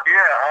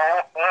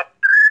 yeah.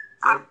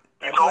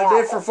 That's what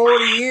they did for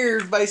 40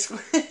 years,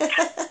 basically.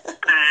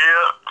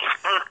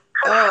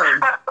 Yeah.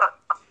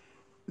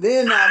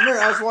 Then I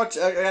remember I was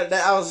watching.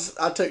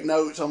 I took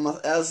notes on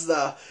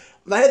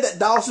they had that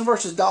Dawson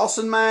versus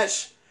Dawson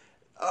match.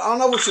 I don't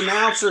know which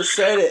announcer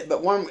said it,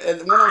 but one of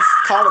them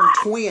called them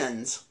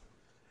twins.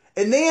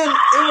 And then it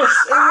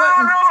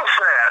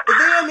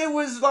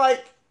was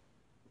like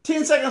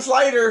 10 seconds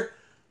later,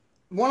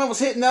 one of them was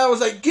hitting the other, was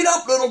like, "Get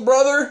up, little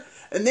brother."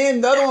 And then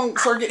the other one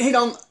started getting hit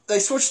on. They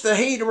switched the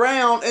heat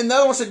around, and the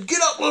other one said,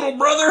 "Get up, little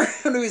brother,"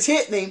 and he was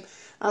hitting him.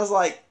 I was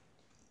like,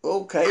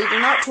 "Okay, they're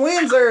not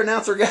twins, there,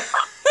 announcer guy."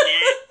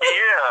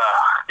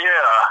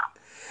 Yeah.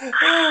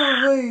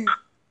 me.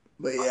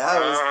 But yeah, I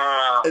was,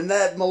 and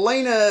that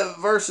Melina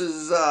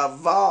versus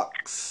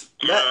Vox.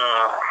 That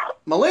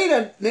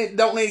Melina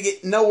don't need to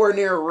get nowhere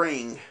near a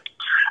ring.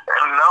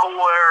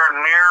 Nowhere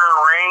near a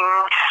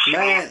ring.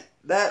 Man,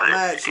 that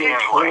match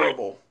looked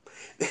horrible.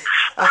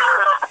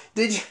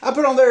 I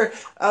put on there,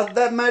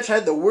 that match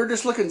had the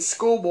weirdest looking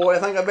schoolboy I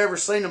think I've ever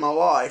seen in my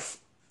life.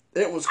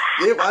 It was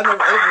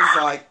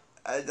like,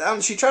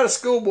 she tried a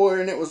schoolboy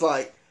and it was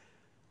like,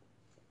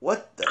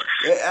 what the?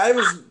 It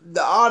was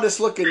the oddest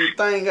looking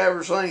thing I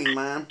ever seen,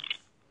 man.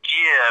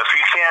 Yeah, if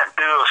you can't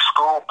do a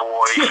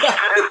schoolboy, that's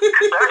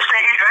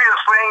the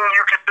easiest thing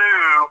you could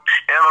do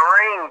in the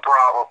ring,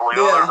 probably,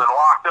 other than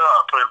locked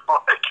up. It's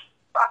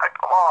like,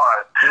 come on.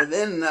 And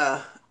then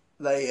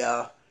they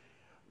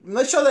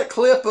show that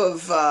clip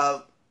of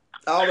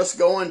Aldis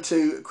going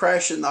to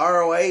crashing the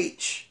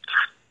ROH.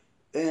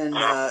 And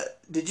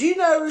did you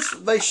notice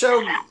they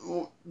showed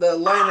the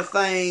Atlanta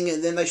thing,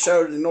 and then they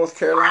showed it in North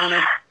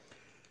Carolina?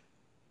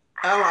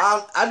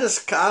 I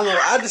just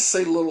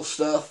see little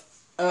stuff.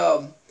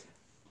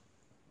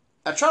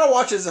 I try to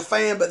watch it as a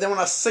fan, but then when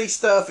I see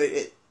stuff,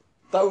 it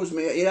throws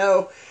me, you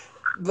know.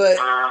 But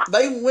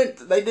they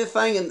did a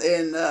thing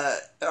in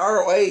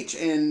ROH,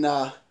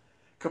 and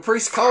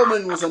Caprice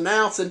Coleman was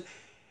announcing.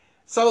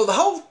 So the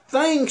whole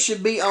thing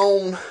should be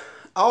on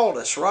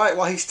Aldis, right,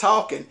 while he's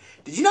talking.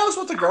 Did you notice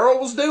what the girl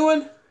was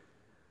doing?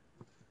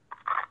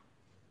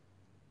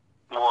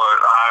 What?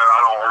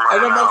 I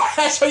don't remember.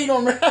 That's how you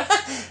don't remember.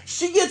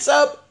 She gets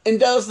up and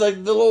does the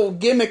little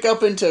gimmick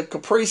up into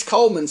Caprice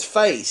Coleman's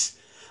face.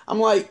 I'm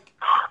like,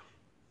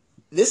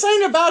 this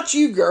ain't about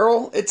you,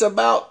 girl. It's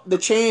about the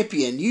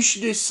champion. You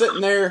should be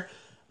sitting there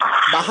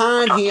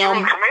behind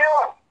him.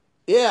 Camille?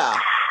 Yeah.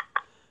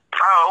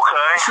 Oh,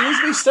 okay. She needs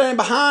to be standing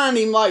behind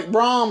him like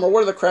Braun, or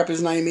whatever the crap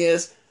his name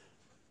is.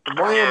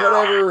 Braun,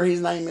 whatever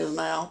his name is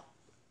now.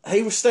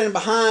 He was standing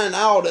behind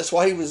Aldis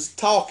while he was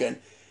talking.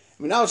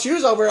 I mean, she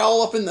was over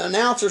all up in the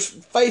announcer's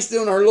face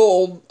doing her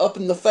little up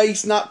in the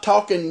face, not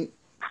talking,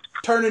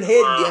 turning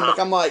head gimmick.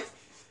 I'm like,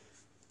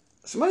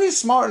 somebody needs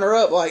to smarten her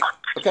up. Like,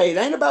 okay, it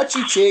ain't about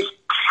you, chick.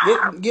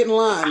 Get in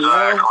line, you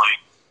know?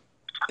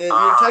 And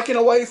you're taking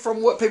away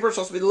from what people are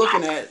supposed to be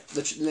looking at,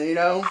 you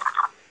know?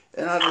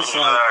 And I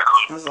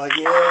was like,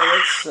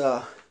 yeah,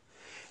 that's,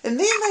 and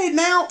then they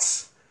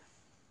announce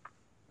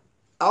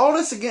all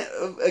this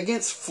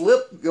against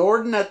Flip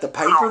Gordon at the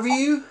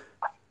pay-per-view.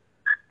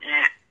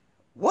 Yeah.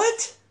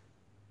 What?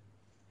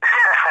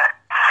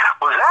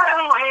 Was that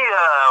who he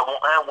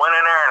went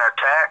in there and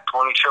attacked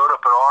when he showed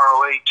up at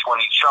ROH, when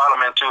he shot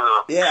him into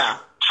the... Yeah.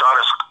 Shot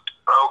his...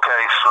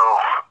 Okay, so...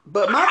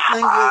 But my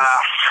thing is,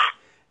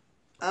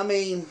 I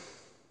mean...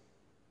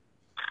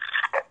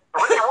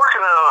 Was he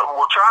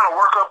trying to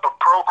work up a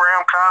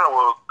program kind of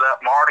with that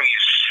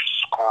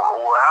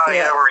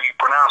however you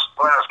pronounce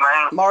the last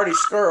name? Marty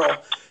Scurll.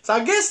 So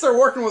I guess they're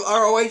working with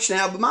ROH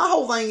now, but my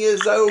whole thing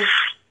is, though,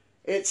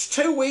 it's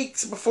 2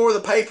 weeks before the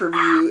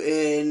pay-per-view,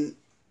 and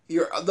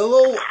you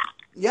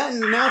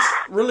haven't announced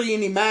really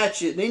any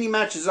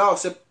matches off,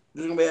 except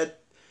there's going to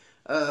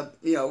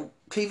be a,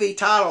 TV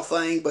title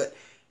thing, but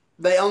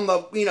they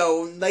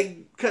they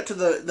cut to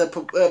the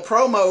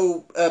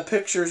promo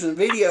pictures and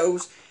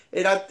videos.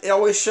 It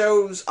always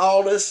shows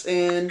Aldis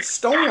and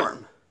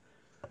Storm.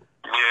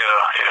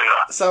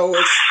 Yeah. So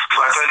it's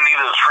like they need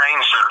to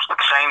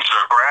change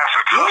their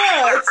graphics.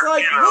 Yeah, it's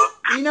like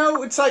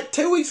it's like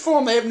 2 weeks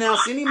before they have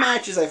announced any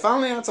matches. They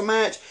finally announced a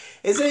match.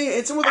 It's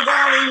with a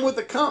guy even with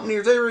the company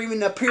who's ever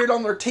even appeared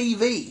on their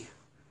TV.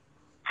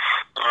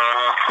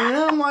 And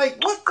I'm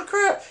like, what the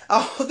crap?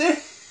 Oh, then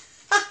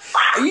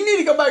you need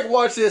to go back and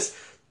watch this.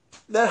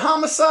 That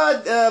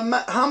homicide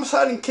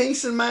and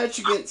Kingston match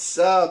against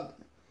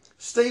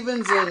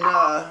Stevens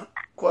and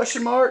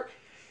question mark.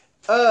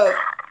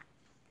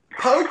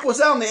 Pope was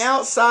on the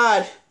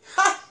outside.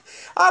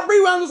 I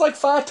rewound this like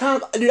 5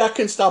 times. Dude, I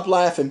couldn't stop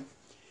laughing.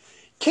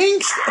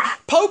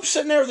 Pope's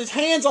sitting there with his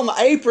hands on the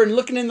apron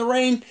looking in the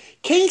ring.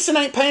 Kingston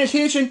ain't paying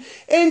attention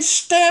and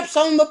steps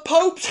on the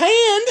Pope's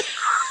hand.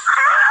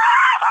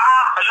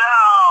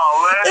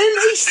 No, man. And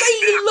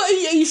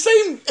you see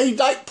him, he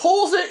like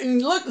pulls it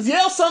and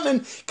yells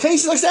something.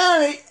 Kingston looks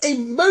down and he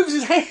moves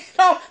his hand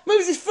off,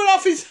 moves his foot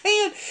off his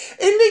hand.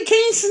 And then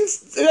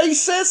he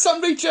says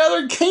something to each other.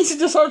 And Kingston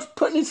just starts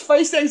putting his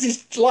face down.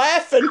 He's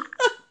laughing.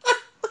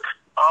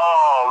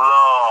 Oh,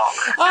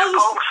 no. Did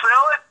Pope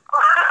sell it?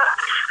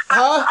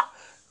 Huh?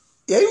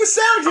 Yeah, he was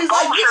sounding. He was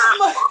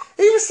like,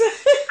 he was.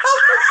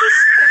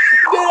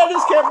 Dude, I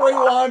just kept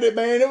rewinding,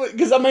 man.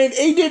 Because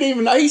he didn't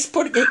even know. He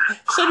set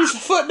his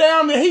foot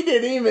down, and he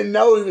didn't even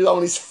know he was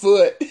on his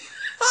foot.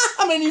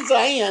 His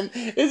hand.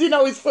 Does he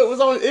know his foot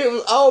was on? It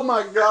was. Oh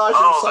my gosh, it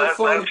was so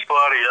funny. That's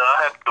funny.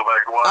 I have to go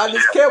back and watch it. I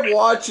just kept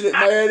watching it,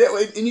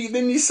 man.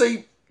 Then you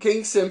see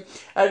Kingston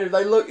after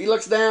he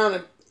looks down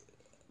and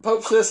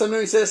Pope says something.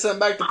 He says something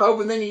back to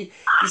Pope, and then you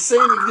see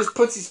him. He just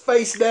puts his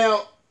face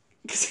down.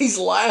 Because he's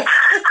laughing.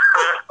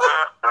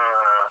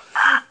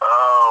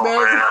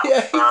 Yeah,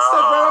 he stepped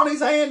right on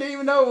his hand, didn't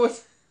even know it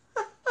was.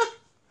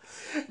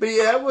 But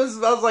yeah, I was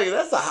like,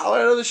 that's the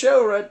highlight of the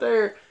show right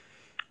there.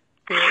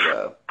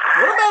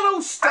 What about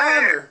old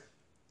Steiner?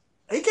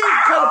 He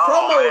can't cut a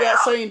promo without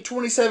saying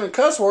 27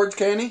 cuss words,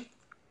 can he? No.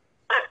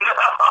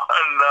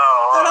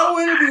 That whole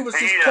interview was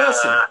just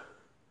cussing.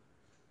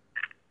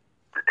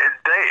 Is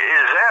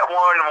that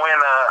one when,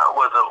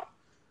 was it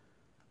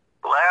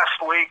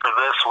last week or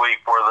this week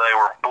where they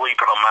were bleeping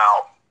them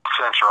out,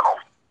 censoring them?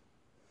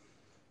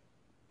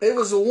 It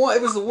was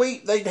the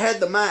week they had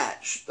the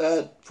match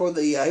for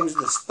the. He was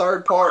the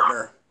third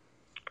partner.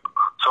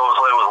 So it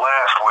was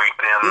last week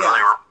then.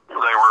 Yeah. They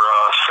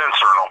were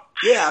censoring them.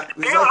 Yeah. He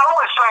was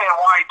only saying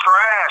white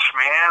trash,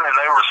 man, and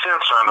they were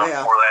censoring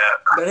them for that.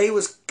 But he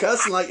was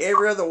cussing like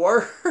every other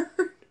word.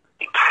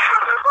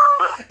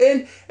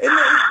 and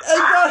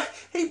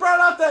he brought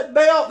out that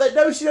belt, that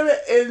WCW,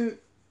 and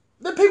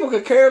the people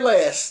could care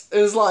less.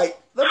 It was like,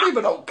 the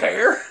people don't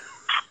care.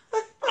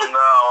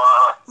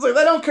 No. It's like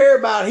they don't care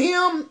about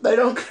him. They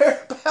don't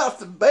care about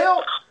the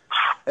belt.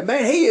 And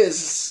man,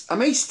 he's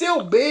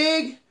still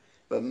big,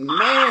 but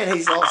man,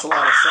 he's lost a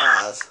lot of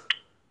size.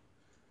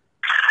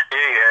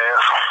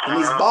 Yes. And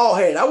he's bald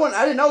headed.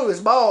 I didn't know he was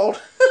bald.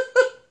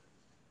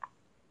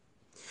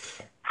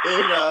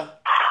 And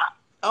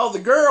the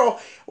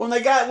girl, when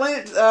they got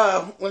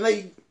when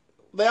they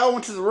all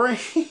went to the ring,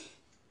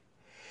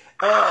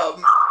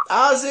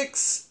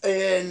 Isaacs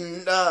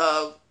and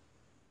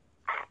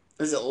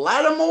is it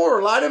Lattimore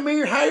or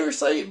Latimer? How you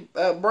say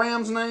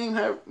Bram's name?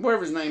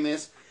 Whatever his name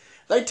is.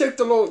 They took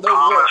the little.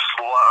 Thomas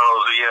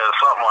Lowe's, yeah,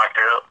 something like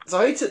that. So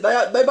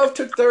they both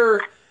took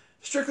their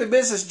Strictly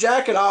Business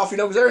jacket off,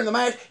 because they're in the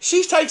match.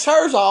 She takes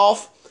hers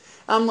off,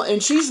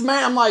 and she's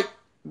mad. I'm like,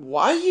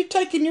 why are you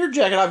taking your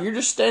jacket off? You're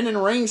just standing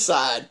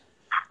ringside.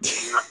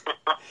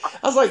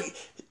 I'm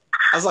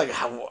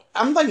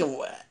thinking,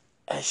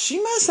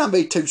 she must not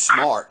be too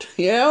smart,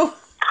 Yeah, I don't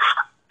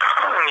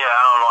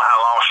know how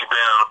long she's been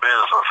in the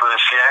business, but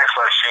she acts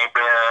like she ain't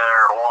been in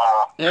there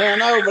long. Yeah, I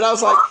know, but I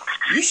was like,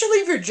 you should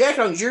leave your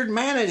jacket on because you're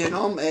managing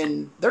them,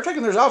 and they're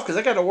taking theirs off because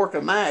they got to work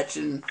a match,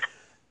 and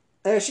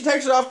she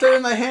takes it off too,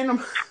 and they hand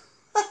them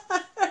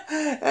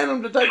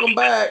to take them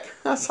back.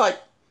 I was like,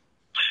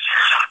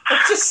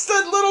 it's just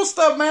that little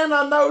stuff, man.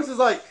 I noticed. It's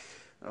like,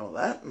 oh,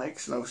 that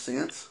makes no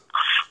sense.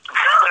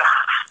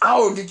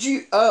 Oh, did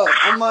you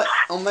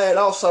on that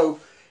also?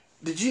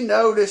 Did you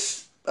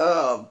notice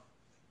on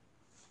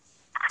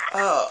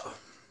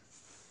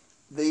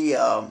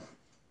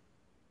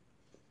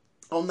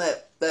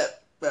that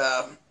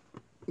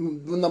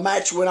when the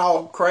match went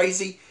all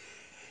crazy?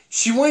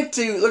 She went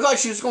to, looked like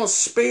she was going to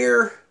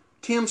spear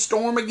Tim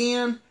Storm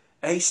again,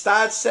 and he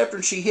sidestepped her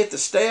and she hit the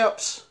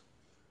steps.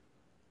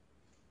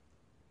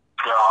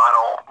 No, I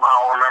don't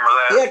remember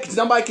that. Yeah, because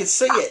nobody could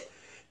see it.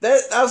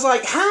 I was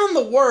like, how in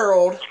the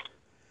world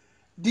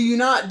do you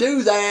not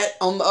do that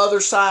on the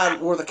other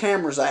side where the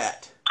camera's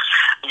at?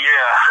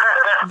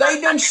 Yeah. They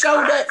done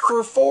showed that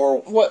for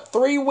 4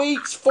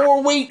 weeks,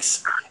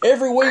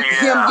 every week,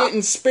 him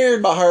getting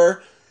speared by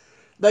her.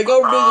 They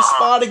go to do the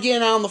spot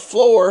again on the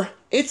floor.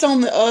 It's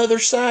on the other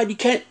side. You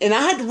can't, and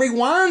I had to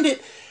rewind it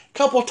a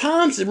couple of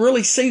times to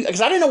really see, because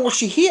I didn't know where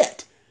she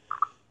hit.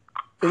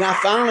 And I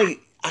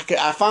finally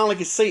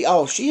could see,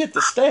 oh, she hit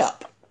the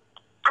step.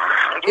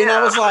 And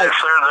I was like,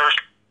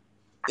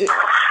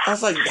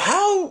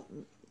 how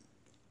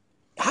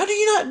do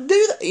you not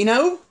do that?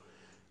 I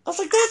was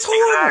like, that's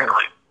horrible.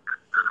 Exactly.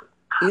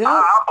 I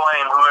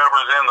blame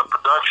whoever's in the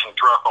production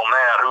truck on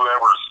that.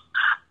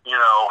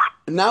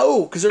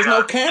 No, because there's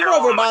no camera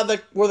over by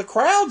where the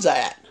crowd's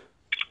at.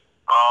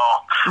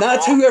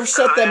 That's whoever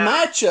set that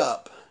match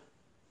up.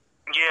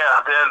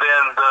 Yeah, then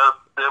that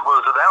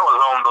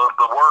was on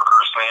the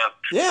workers then.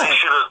 Yeah. They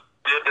should have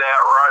did that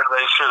right.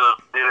 They should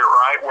have did it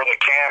right where the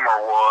camera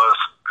was.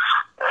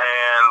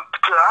 And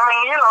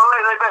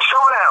they've been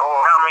showing that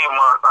how many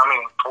months?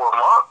 For a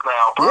month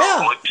now,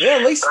 probably.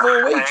 Yeah, at least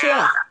 4 weeks.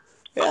 Yeah.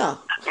 Yeah,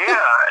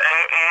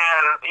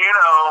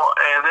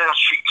 and then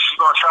she's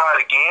gonna try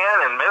it again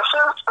and miss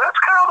it. That's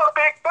kind of a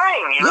big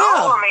thing,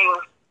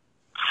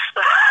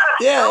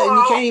 Yeah, and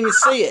you can't even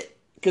see it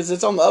because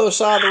it's on the other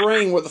side of the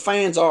ring where the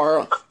fans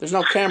are. There's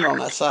no camera on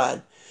that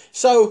side.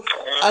 So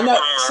I know.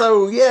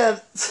 So yeah,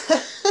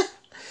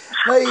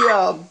 they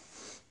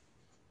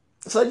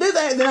did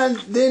that.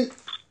 Then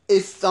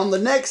if on the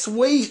next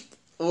week,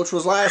 which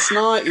was last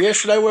night,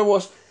 yesterday, where it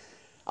was,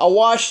 I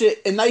watched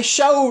it and they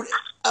showed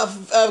a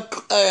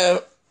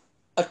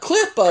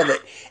clip of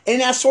it,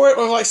 and I swear it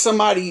looked like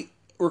somebody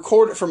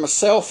recorded from a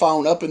cell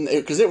phone up in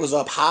because it was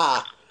up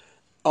high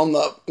on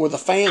where the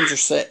fans are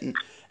sitting.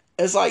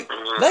 It's like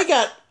they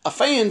got a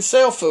fan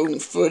cell phone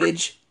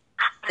footage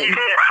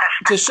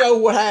to show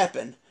what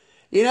happened,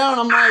 and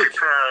I'm like,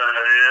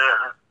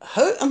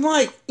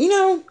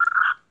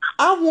 I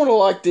want to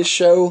like this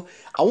show.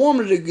 I want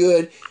him to do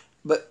good,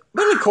 but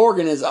Billy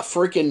Corgan is a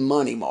freaking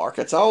money mark.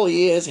 That's all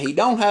he is. He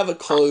don't have a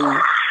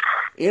clue.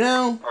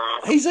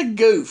 He's a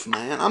goof,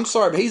 man. I'm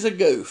sorry, but he's a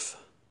goof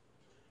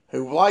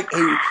who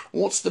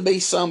wants to be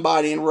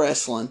somebody in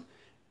wrestling,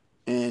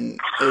 and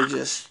it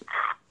just,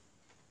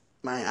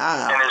 man,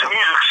 and his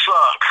music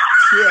sucks.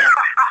 Yeah.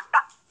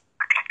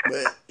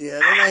 But yeah,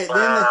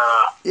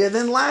 Yeah,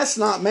 then last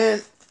night,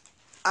 man,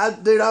 I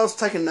was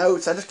taking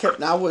notes. I just kept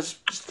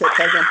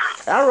taking.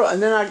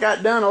 And then I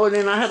got done, and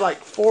then I had like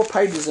 4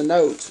 pages of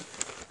notes.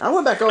 I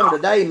went back over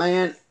today,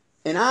 man,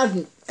 and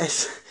I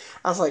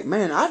was like,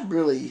 man, I'd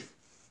really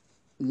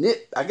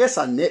I guess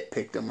I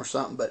nitpicked them or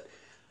something, but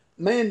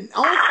man,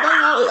 only thing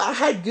I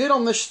had good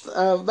on this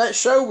that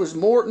show was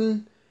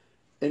Morton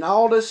and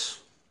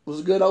Aldis was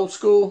a good old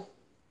school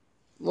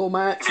little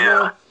match, you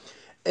know.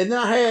 And then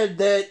I had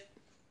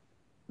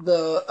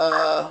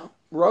the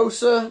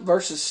Rosa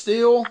versus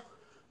Steele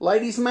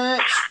ladies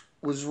match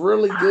was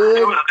really good.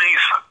 It was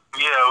decent.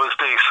 Yeah, it was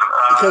decent.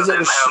 Because I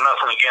didn't have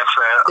nothing against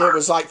that. It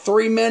was like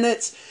 3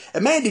 minutes.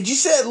 And man, did you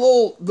see that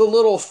the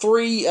little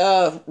 3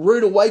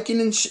 rude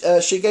awakening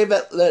she gave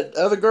that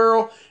other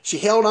girl? She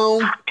held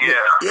on. Yeah.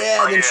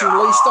 Yeah, then she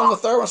released on the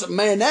third one. I said,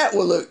 man, that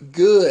would look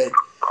good.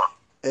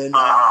 And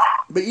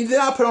but then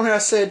I put on here, I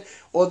said,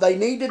 what they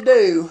need to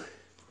do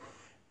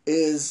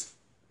is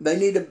they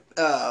need to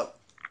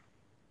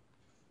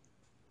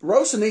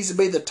Rosa needs to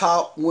be the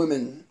top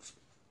women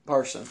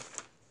person.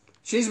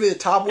 She needs to be the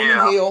top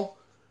woman heel.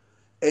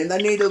 And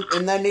they need to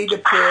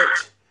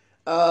put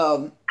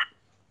let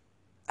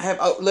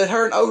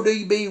her and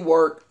ODB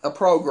work a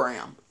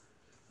program.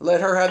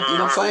 Let her have, you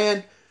know what I'm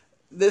saying?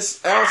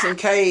 This Allison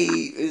Kay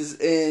is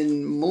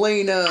in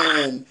Melina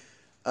and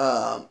none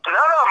of them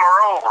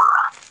are over,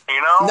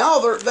 you know?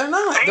 No, they're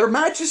not. Their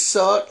matches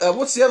suck.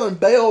 What's the other one?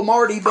 Bell,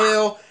 Marty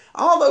Bell.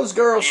 All those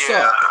girls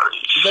suck.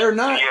 They're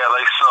not. Yeah,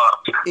 they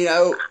suck. You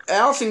know,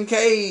 Allison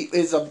Kay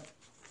is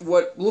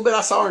what little bit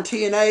I saw her in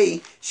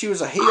TNA, she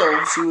was a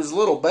heel. She was a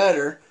little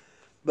better,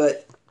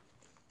 but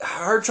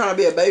her trying to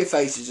be a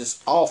babyface is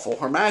just awful.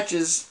 Her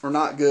matches are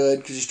not good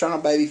because she's trying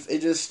to baby.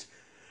 It just,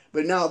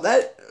 but no,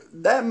 the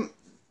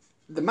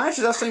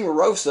matches I've seen with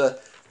Rosa,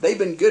 they've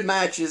been good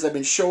matches. They've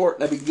been short.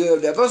 They've been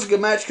good. That was a good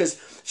match because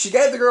she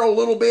gave the girl a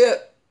little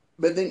bit,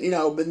 but then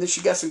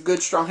she got some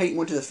good strong heat and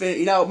went to the finish.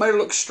 You know, it made her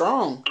look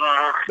strong.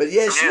 But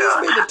yeah, she needs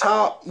to be the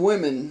top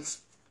women's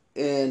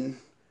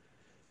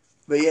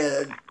but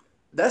yeah.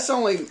 That's the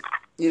only,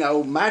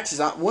 women match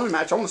I want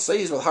to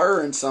see is with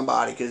her and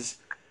somebody, because,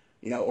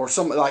 or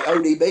somebody like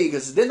ODB,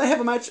 because didn't they have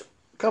a match a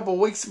couple of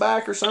weeks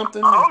back or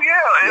something? Oh,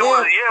 yeah. It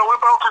was, we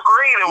both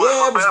agreed. It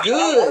was the best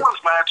good.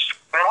 women's match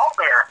out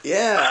there.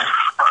 Yeah.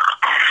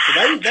 So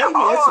they had some...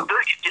 Last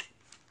night's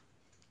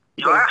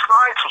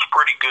was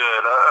pretty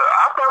good.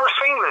 I've never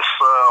seen this,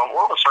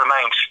 what was her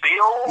name,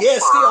 Steele? Yeah,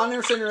 Steele. I've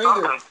never seen her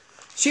either.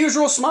 She was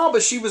real small,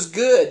 but she was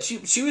good.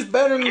 She was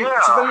better than the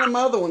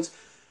other ones.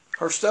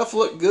 Her stuff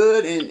looked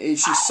good, and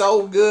she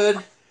sold good.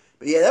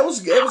 But yeah, it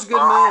was a good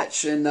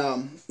match. And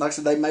like I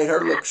said, they made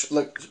her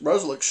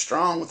Rosa look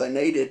strong, what they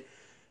needed.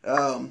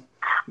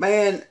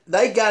 Man,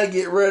 they got to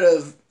get rid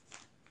of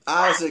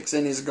Isaacs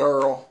and his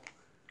girl.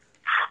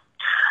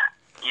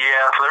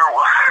 Yeah, there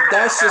was.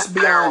 That's just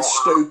beyond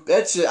stupid.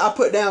 That's it. I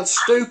put down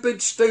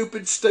stupid. Yeah,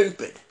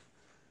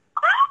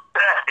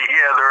 I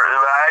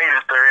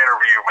hated their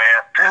interview,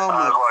 man. Oh my I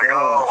was like,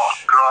 gosh. oh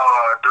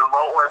God, just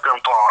don't let them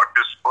talk.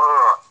 Just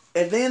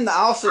And then the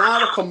Austin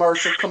Idol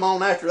commercial come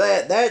on after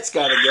that. That's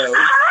got to go.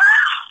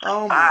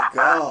 Oh my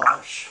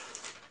gosh.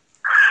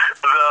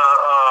 The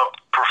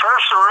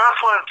professor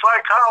wrestling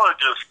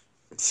psychologist.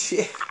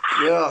 Yeah,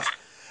 gosh.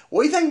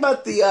 What do you think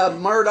about the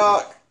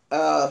Murdoch,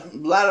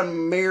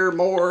 Vladimir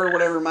Moore, or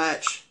whatever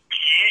match?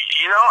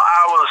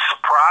 I was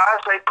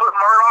surprised they put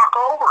Murdoch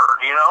over.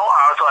 I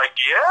was like,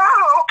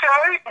 yeah,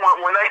 okay.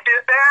 When they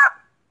did that,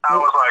 I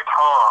was like,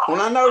 huh.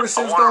 When I noticed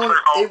it was going to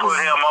put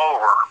him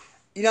over.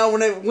 When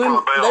they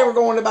were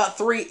going about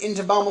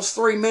almost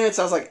 3 minutes,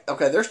 I was like,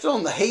 okay, they're still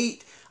in the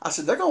heat. I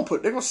said they're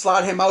gonna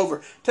slide him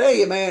over. Tell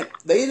you, man,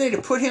 they either need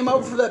to put him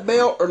over for that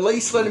belt or at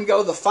least let him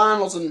go to the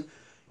finals, and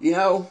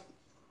but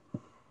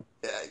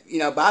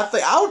I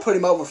think I would put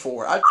him over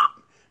for it.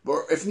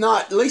 Or if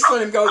not, at least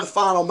let him go to the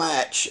final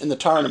match in the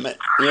tournament.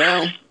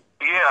 Yeah,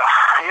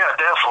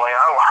 definitely.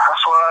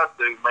 That's what I'd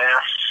do, man.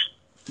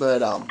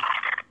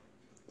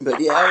 But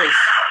yeah, I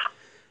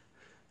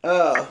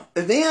was.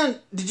 And then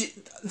did you?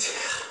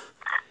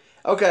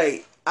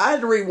 Okay, I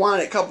had to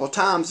rewind it a couple of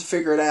times to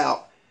figure it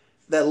out.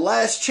 That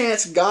last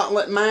chance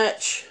gauntlet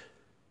match.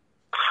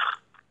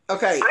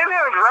 Okay. They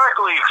didn't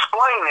exactly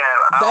explain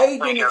that. They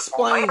didn't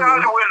explain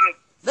that.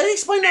 They didn't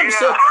explain that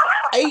until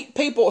 8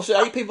 people.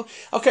 So 8 people.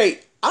 Okay,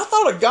 I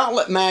thought a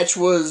gauntlet match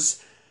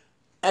was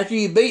after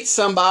you beat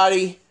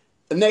somebody,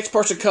 the next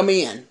person come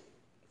in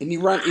and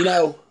you run.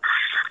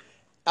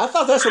 I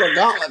thought that's what a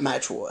gauntlet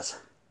match was.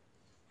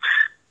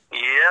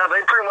 Yeah,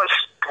 they pretty much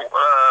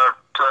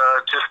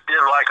just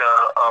did like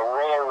a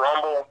Royal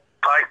Rumble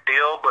type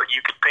deal, but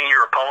you could pin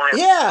your opponent or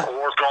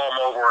throw them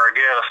over, I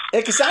guess. Yeah,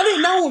 because I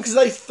didn't know because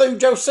they threw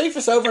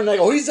Josephus over and they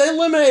go, he's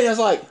eliminated. I was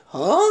like,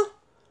 huh?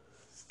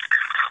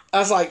 I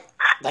was like,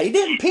 they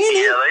didn't pin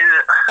him.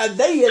 Yeah,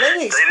 they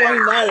didn't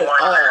explain that at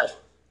all.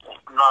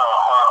 No.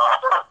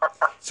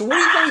 So what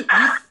do you think?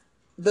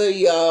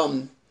 The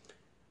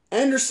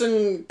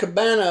Anderson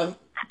Cabana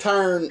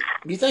turn,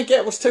 do you think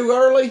that was too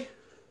early?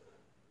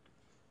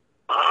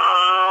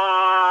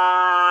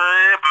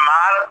 It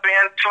might have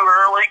been too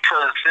early?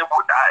 Because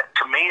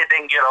to me, it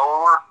didn't get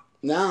over.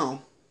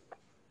 No.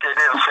 It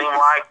didn't seem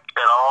like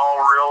at all,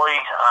 really.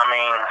 I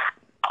mean,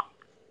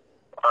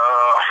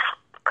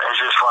 it's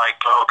just like,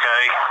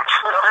 okay.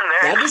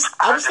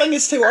 I just think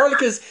it's too early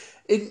because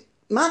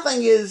my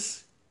thing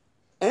is,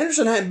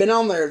 Anderson hadn't been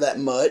on there that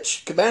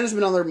much. Cabana's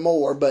been on there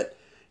more, but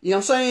you know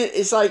what I'm saying?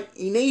 It's like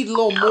you need a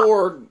little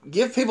more,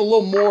 give people a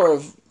little more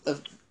of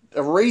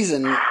a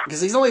reason,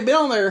 because he's only been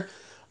on there,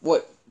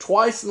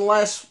 twice in the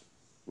last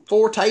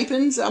 4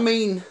 tapings? I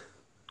mean,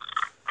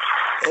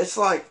 it's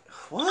like,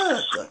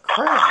 what the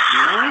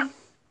crap,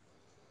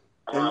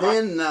 you know?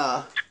 And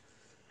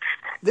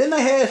then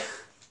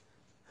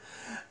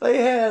they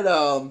had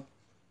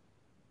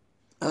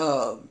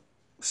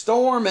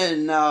Storm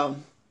and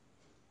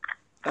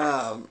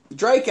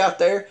Drake out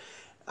there.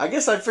 I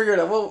guess I figured,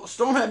 well,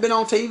 Storm hadn't been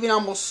on TV in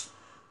almost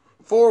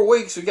 4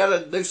 weeks. We got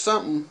to do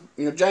something.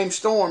 You know, James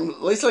Storm,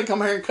 at least they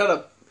come here and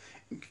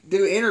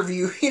do an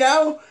interview, you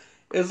know?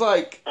 It's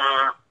like,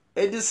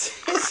 it's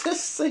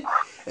just,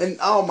 and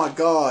oh my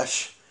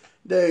gosh,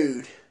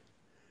 dude.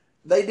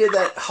 They did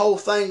that whole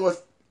thing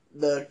with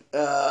the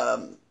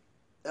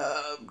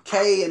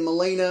Kay and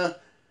Melina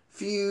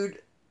feud.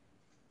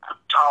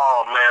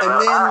 Oh man,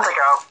 and then, I think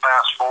I'll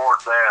fast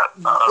forward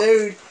that.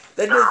 Dude,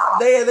 they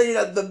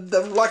did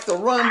the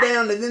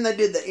rundown, and then they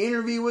did the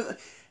interview with.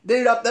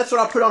 Dude, that's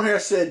what I put on here. I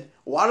said,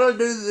 why do I do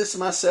this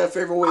myself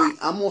every week?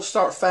 I'm gonna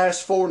start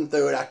fast forwarding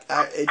through it.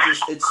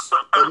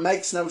 It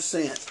makes no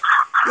sense.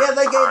 Yeah,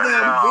 they gave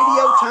them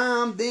video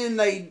time, then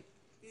they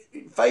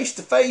face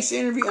to face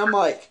interview. I'm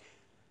like,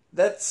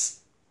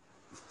 that's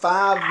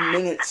 5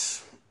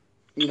 minutes.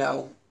 You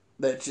know,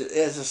 I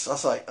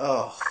was like,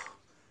 oh,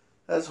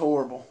 that's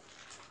horrible.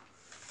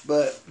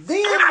 But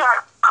then, it's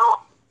not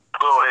cool.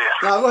 Go ahead.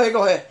 No,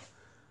 go ahead.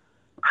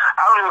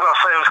 I was just gonna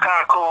say it was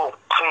kind of cool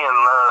seeing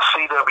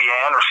C.W.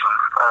 Anderson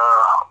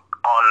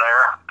on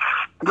there.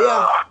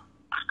 Yeah,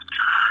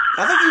 I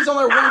think he was on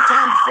there one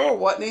time before,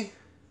 wasn't he?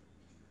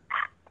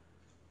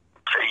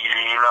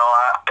 You know,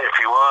 if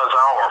he was, I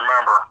don't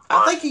remember. I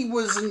think he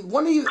was in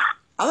one of you.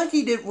 I think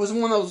he was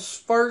one of those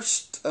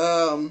first.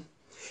 I think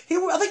he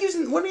was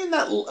wasn't he in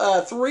that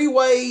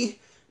 3-way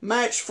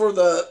match for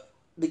to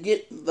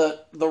get the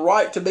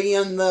right to be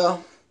in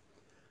the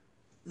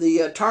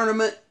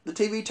tournament, the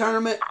TV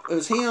tournament. It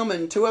was him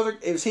and two other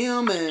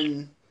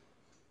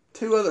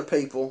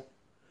people.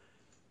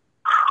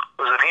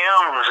 Was it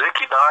him,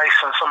 Zicky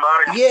Dice, and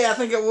somebody? Yeah, I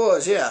think it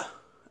was. Yeah,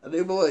 I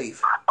do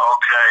believe.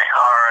 Okay,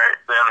 all right,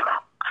 then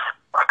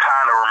I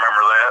kind of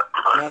remember that.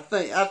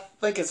 I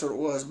think that's what it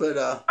was, but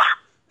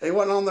they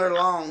wasn't on there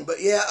long. But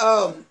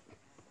yeah,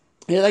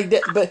 they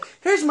did. But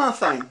here's my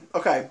thing.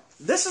 Okay,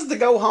 this is the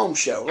go home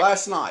show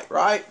last night,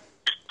 right?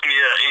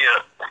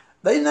 Yeah.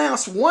 They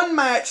announced one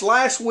match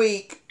last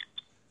week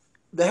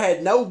that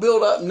had no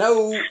build up,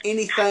 no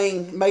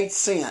anything made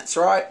sense,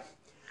 right?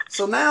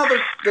 So now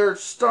they're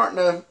starting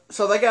to.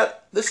 So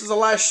this is the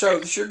last show.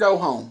 This is your go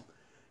home.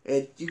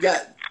 You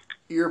got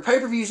your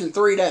pay-per-views in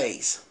 3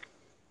 days.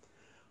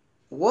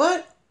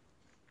 What?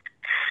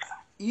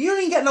 You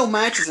ain't got no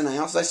matches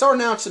announced. They start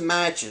announcing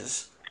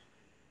matches.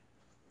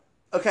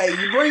 Okay,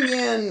 you bring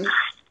in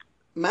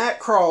Matt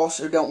Cross,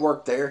 who don't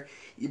work there.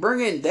 You bring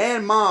in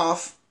Dan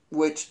Moff,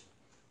 which,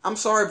 I'm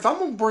sorry, if I'm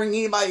going to bring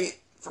anybody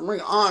from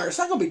Ring of Honor, it's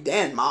not going to be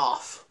Dan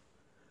Moff.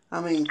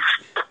 I mean,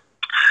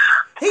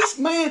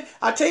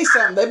 I tell you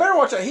something, they better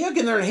watch out. He'll get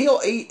in there and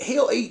he'll eat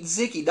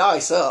Zicky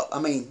Dice up. I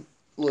mean,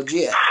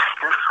 legit.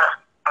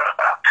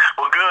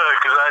 Well, good,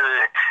 because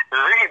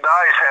Zicky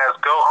Dice has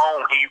go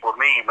home heat with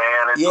me,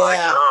 man. It's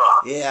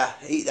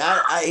he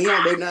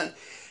don't do nothing.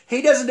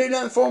 He doesn't do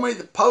nothing for me.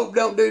 The Pope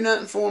don't do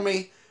nothing for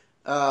me.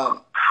 Speaking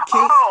of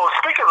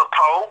the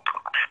Pope,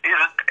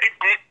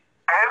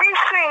 have you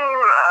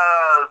seen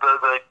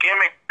the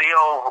gimmick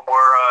deal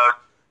where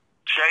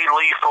Jay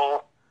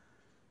Lethal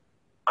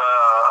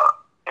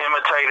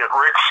imitated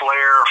Ric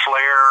Flair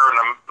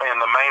in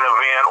the main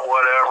event,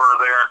 whatever,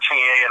 there in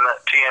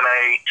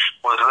TNA,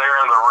 was there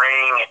in the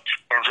ring,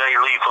 and Jay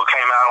Lethal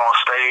came out on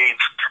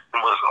stage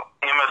and was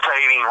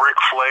imitating Ric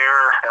Flair.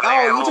 And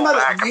you talking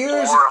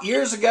about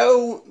years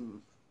ago?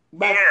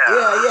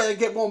 Yeah, they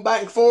kept going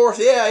back and forth.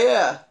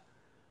 Yeah.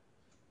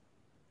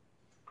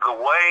 The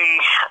way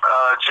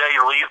Jay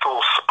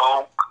Lethal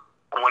spoke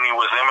when he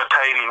was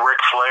imitating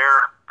Ric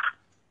Flair,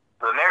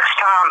 the next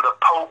time the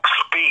Pope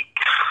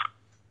speaks,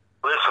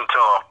 listen to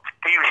him.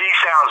 He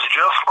sounds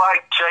just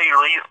like Jay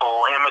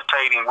Lethal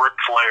imitating Ric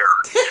Flair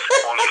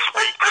when he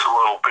speaks a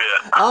little bit.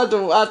 I'll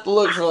have to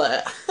look for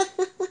that.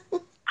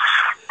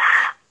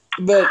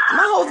 But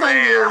my whole thing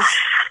is,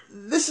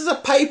 this is a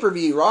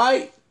pay-per-view,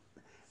 right?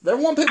 They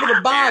want people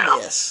to buy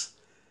this.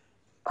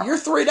 You're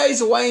 3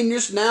 days away and you're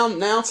just now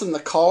announcing the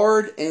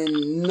card,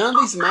 and none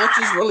of these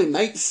matches really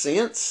make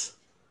sense.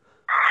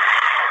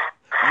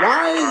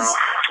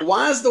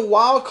 Why is the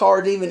wild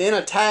card even in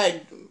a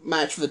tag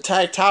match for the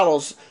tag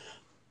titles?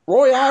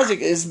 Roy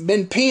Isaac has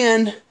been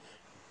pinned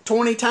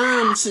 20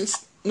 times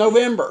since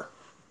November.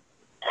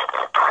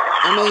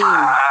 I mean,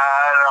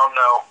 I don't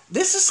know.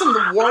 This is some of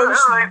the Isn't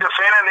worst. they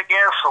defending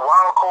against the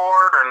wild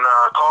card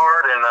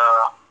and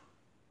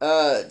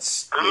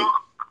who?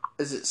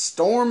 Is it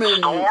Storm and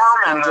Storm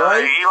and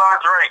Drake? Eli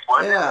Drake.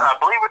 Wasn't it? Yeah. I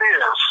believe it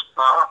is.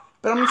 Uh-huh.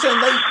 But I'm saying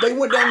they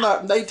went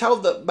down they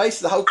told the base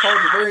of the whole card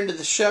at the very end of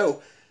the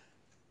show.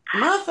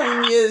 My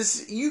thing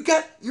is,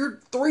 you're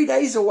 3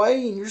 days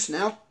away and you're just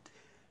now.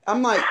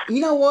 I'm like, you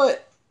know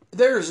what?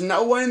 There's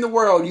no way in the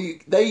world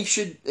they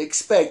should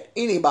expect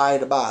anybody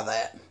to buy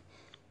that.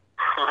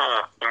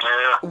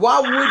 Yeah.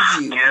 Why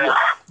would you? Yeah.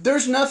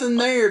 There's nothing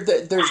there.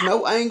 There's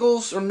no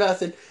angles or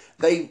nothing.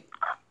 I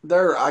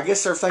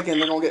guess they're thinking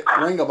they're gonna get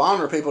Ring of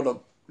Honor people to.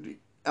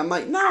 I'm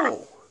like,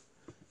 no,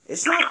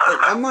 it's not.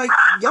 I'm like,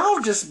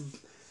 y'all just.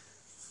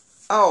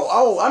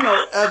 Oh, I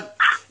know.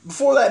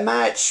 Before that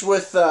match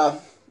with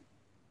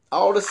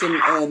Aldis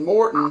and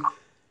Morton,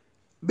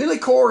 Billy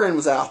Corgan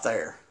was out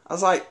there. I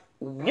was like,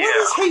 what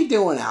is he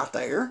doing out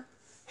there?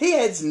 He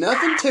adds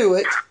nothing to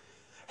it.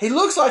 He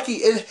looks like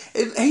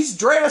he's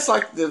dressed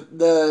like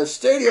the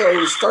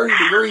studio is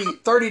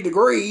 30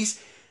 degrees.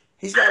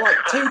 He's got like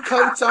 2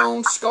 coats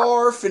on,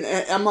 scarf, and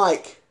I'm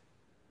like,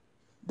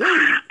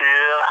 dude,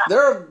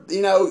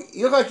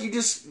 you look like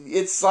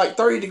it's like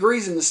 30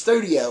 degrees in the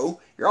studio.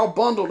 You're all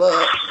bundled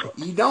up.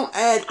 You don't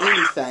add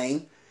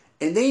anything.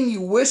 And then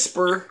you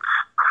whisper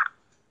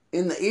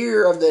in the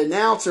ear of the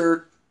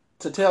announcer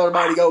to tell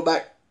everybody to go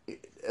back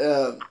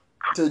to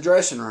the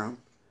dressing room.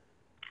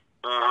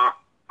 Uh-huh.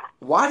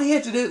 Why do you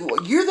have to do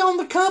it? You're on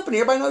the company.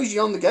 Everybody knows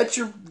you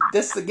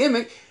that's the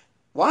gimmick.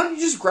 Why don't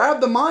you just grab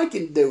the mic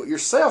and do it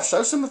yourself?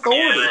 Show some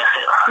authority.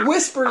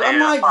 Whisper. I'm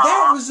like,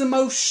 that was the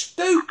most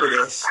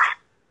stupidest.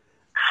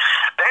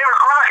 David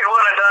Crockett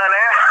would have done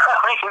that.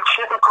 I mean,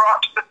 Jim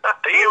Crockett,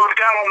 he would have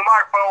got on the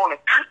microphone.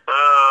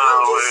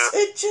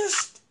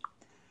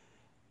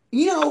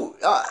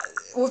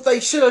 What they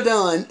should have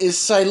done is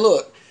say,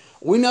 look,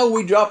 we know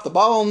we dropped the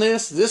ball on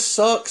this. This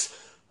sucks.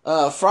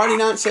 Friday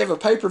nights have a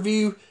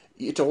pay-per-view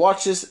to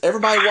watch this.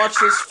 Everybody watch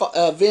this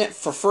event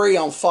for free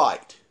on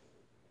Fight.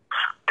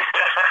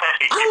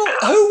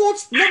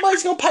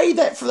 Nobody's going to pay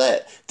that for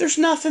that. There's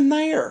nothing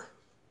there.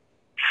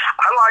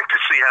 I'd like to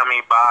see how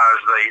many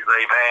buys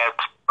they've had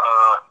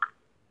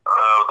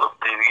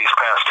these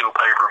past 2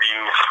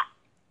 pay-per-views.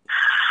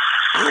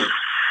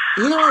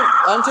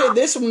 I'm telling you,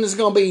 this one is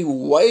going to be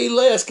way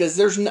less because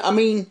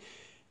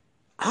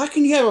how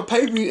can you have a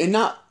pay-per-view and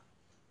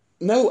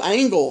no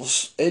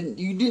angles? And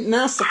you didn't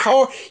announce the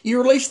card.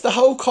 You released the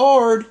whole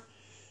card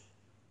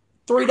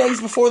 3 days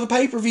before the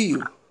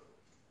pay-per-view.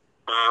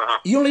 Uh-huh.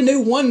 You only knew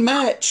one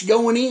match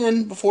going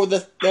in before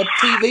the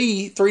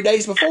TV 3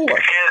 days before. And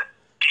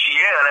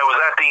it was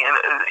at the end.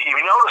 You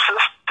notice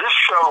this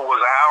show was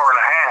an hour and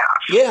a half.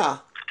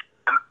 Yeah.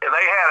 And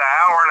they had an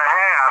hour and a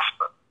half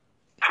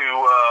to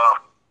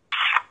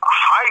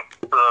hype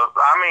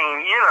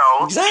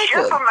exactly.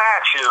 get the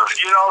matches.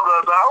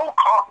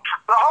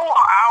 The whole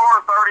hour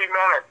and 30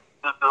 minutes.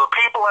 The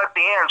people at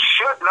the end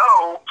should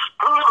know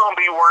who's going to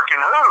be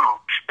working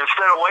who,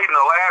 instead of waiting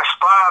the last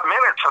 5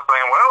 minutes and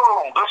saying,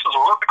 well, this is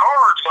what the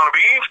card's going to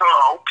be. So,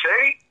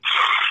 okay.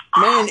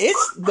 Man,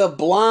 it's the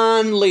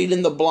blind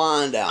leading the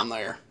blind down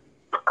there.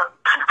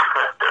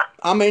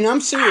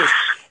 I'm serious.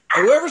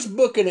 Whoever's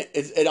booking it,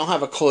 they don't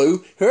have a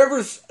clue.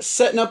 Whoever's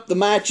setting up the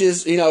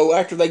matches,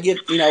 after they get,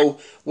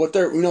 what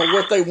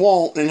they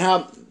want and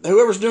how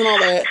whoever's doing all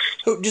that,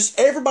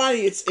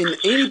 anybody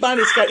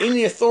that's got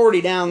any authority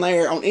down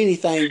there on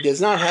anything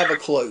does not have a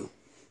clue.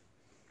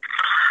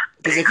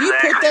 Because if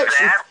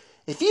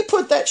you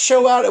put that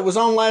show out it was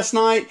on last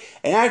night,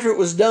 and after it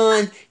was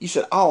done, you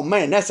said, oh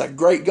man, that's a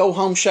great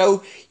go-home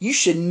show, you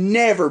should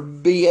never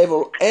be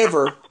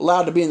ever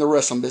allowed to be in the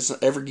wrestling business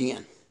ever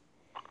again.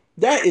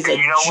 That is a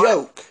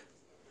joke.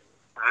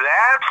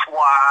 That's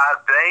why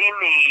they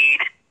need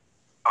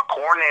a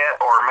Cornette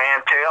or a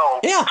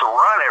Mantell to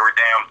run every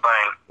damn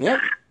thing. Yep.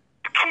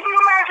 Can you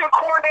imagine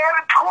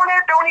Cornette?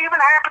 Cornette don't even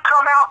have to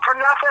come out for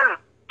nothing.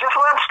 Just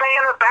let him stay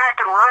in the back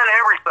and run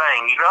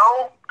everything,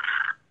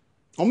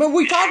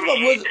 we talked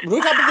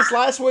about this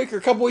last week or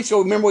a couple weeks ago.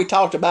 Remember we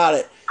talked about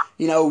it.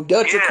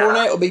 Dutch or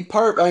Cornette would be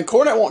perfect.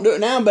 Cornette won't do it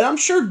now, but I'm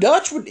sure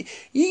Dutch would.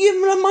 You give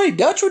him enough money,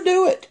 Dutch would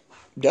do it.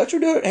 He ain't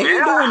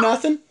doing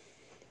nothing.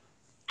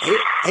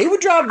 He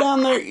would drive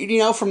down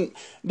there, from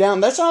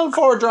down. That's not a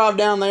far drive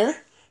down there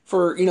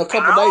for a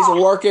couple of days of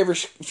work every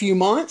few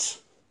months.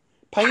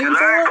 Paying for it.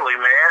 Exactly,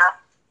 man.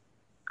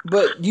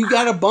 But you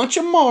got a bunch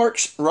of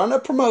marks run a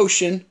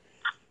promotion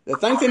that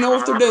think they know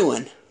what they're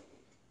doing.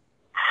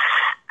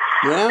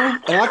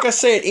 And like I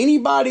said,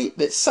 anybody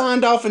that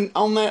signed off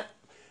on that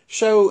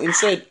show and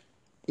said,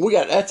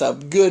 that's a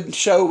good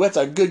show, that's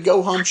a good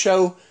go home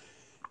show,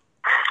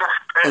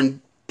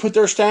 and put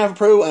their stamp of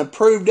approval and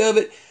approved of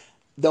it,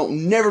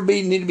 don't need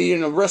to be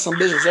in the wrestling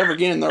business ever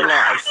again in their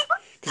life.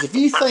 Because if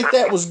you think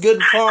that was good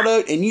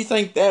product and you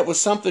think that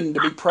was something to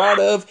be proud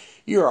of,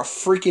 you're a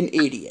freaking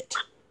idiot.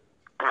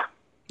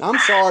 I'm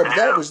sorry, but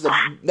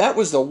that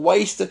was the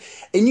waste of,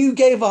 and you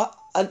gave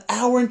an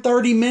hour and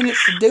 30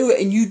 minutes to do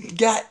it, and you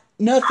got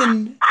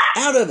nothing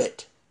out of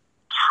it.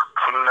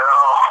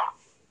 No.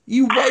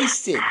 You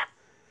wasted.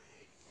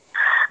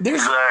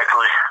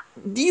 Exactly.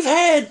 You've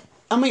had,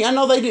 I mean, I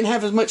know they didn't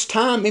have as much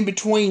time in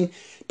between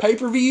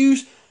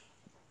pay-per-views,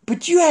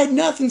 but you had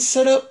nothing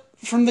set up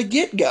from the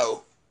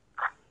get-go.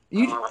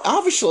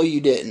 Obviously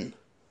you didn't.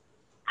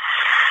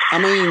 I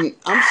mean,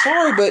 I'm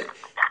sorry, but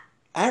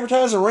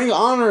advertising Ring of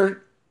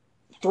Honor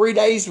 3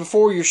 days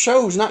before your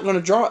show is not going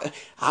to draw.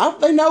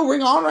 They know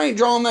Ring of Honor ain't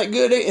drawing that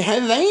good. They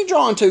ain't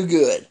drawing too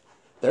good.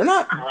 They're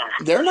not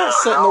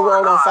setting the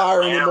world on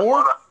fire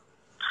anymore.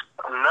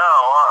 No.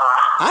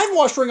 I haven't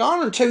watched Ring of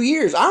Honor in 2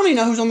 years. I don't even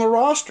know who's on the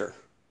roster.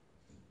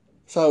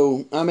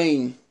 So, I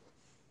mean,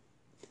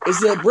 is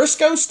the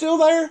Briscoe still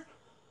there?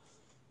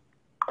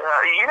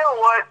 You know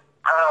what?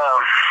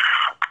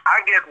 I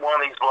get one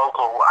of these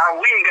local.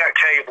 We ain't got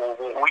cable.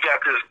 We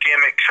got this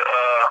gimmick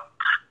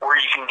where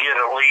you can get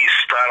at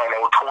least, I don't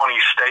know, 20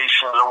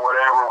 stations or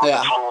whatever with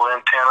this little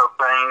antenna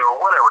thing or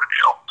whatever the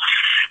hell.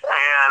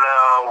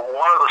 And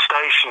one of the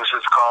stations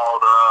is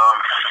called,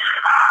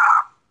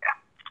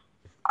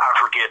 I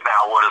forget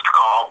now what it's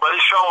called, but it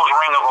shows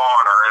Ring of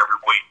Honor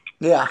every week.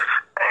 Yeah.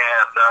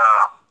 And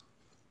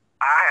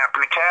I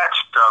happened to catch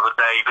it the other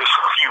day, just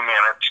a few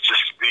minutes,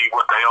 just to see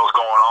what the hell's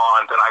going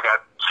on. Then I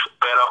got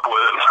fed up with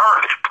it and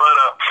turned it. But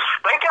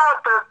they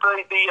got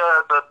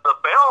the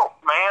belt,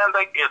 man.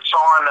 It's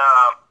on.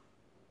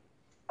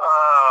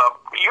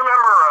 You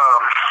remember?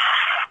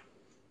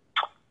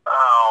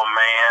 Oh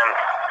man.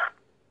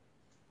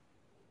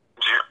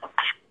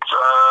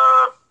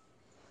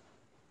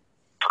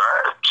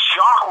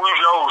 Jacques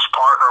Rougeau's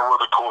partner with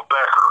the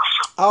Quebecers.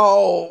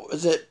 Oh,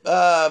 is it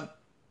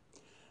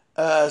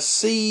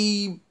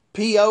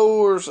CPO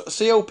or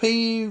COP?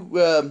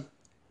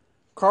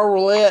 Carl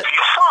Roulette?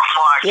 Something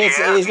like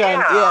that. He's got,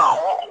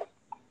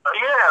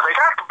 Yeah, they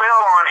got the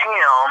belt on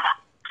him,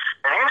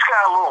 and he's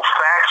got a little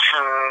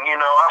faction,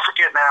 I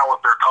forget now what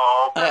they're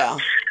called. Yeah.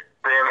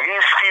 Then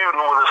he's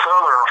feuding with this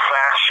other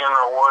faction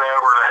or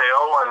whatever the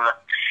hell, and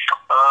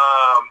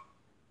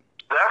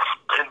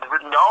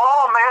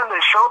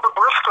they showed the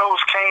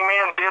Briscoes came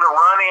in, did a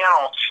run-in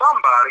on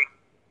somebody.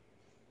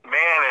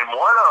 Man, and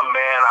one of them,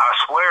 man, I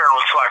swear,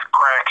 looks like a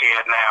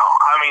crackhead now.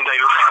 I mean, they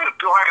look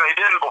like they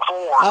didn't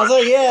before. I was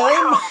like, yeah,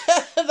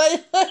 they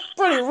looked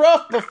pretty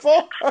rough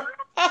before.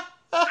 But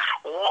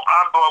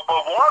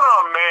one of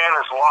them, man,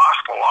 has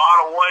lost a lot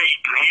of weight,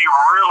 and he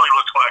really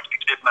looks like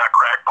he's hitting that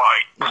crack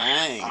pipe.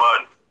 Dang.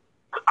 But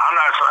I'm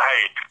not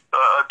saying,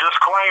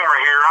 disclaimer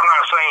here, I'm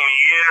not saying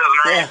he is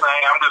or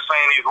anything. I'm just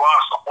saying he's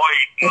lost some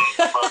weight.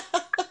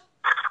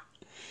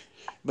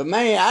 But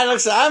man, I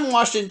haven't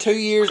watched it in 2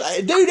 years.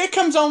 Dude, it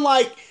comes on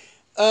like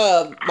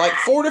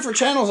 4 different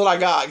channels that I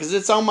got because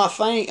it's on my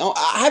thing.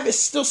 I have it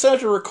still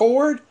set to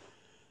record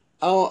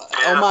on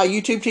my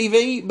YouTube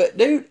TV. But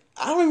dude,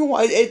 I don't even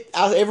watch it.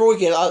 Every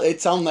weekend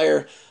it's on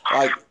there.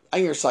 Like I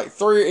think it's like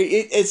 3.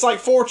 It's like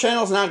 4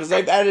 channels now because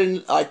they've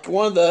added like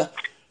one of the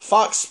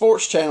Fox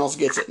Sports channels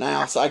gets it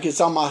now. So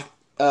it's on my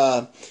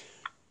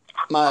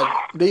my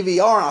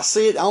DVR and I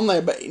see it on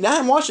there. But I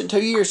haven't watched it in 2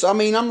 years. So I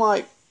mean, I'm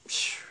like,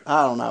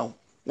 I don't know.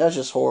 That's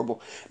just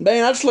horrible.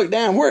 Man, I just looked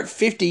down. We're at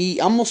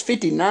 50, almost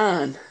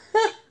 59. Dude,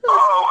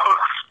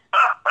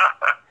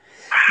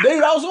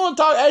 I was going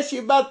to ask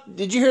you about,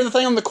 did you hear the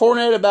thing on the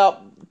Cornet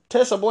about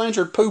Tessa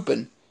Blanchard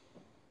pooping?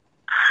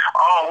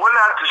 Oh, wasn't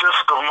that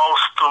just the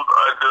most,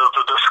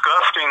 the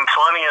disgusting,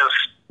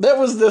 funniest That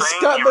was the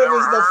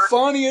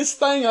funniest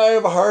thing I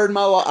ever heard in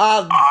my life.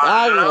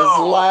 I was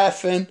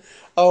laughing.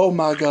 Oh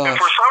my gosh. And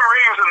for some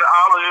reason,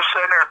 I was just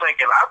sitting there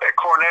thinking, I bet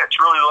Cornette's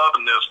really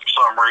loving this for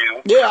some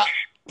reason. Yeah.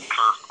 Because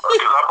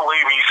I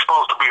believe he's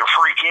supposed to be a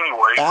freak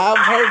anyway. I've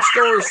heard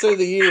stories through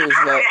the years,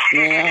 but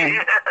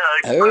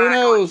exactly. Who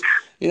knows?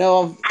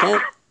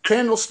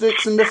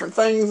 Candlesticks and different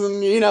things,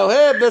 and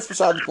that's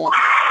beside the point.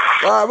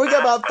 All right, we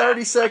got about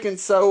 30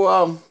 seconds,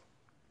 so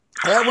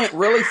that went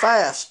really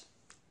fast.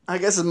 I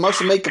guess it's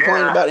mostly me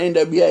complaining about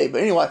NWA,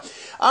 but anyway.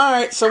 All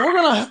right, so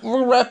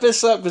we'll wrap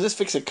this up because this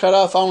fixing to cut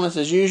off on us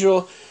as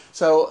usual.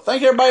 So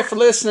thank everybody for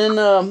listening.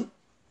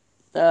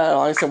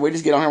 Like I said, we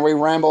just get on here, we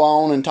ramble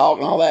on and talk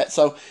and all that.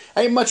 So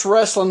ain't much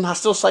wrestling. I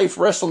still say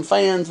for wrestling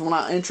fans when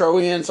I intro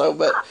in. So,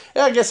 but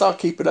yeah, I guess I'll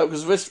keep it up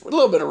because it's a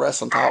little bit of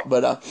wrestling talk.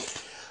 But like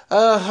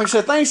I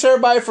said, thanks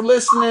everybody for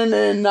listening.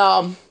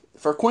 And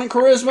for Quint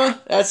Charisma,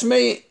 that's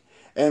me.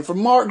 And for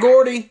Mark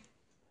Gordy,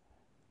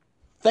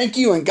 thank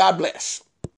you and God bless.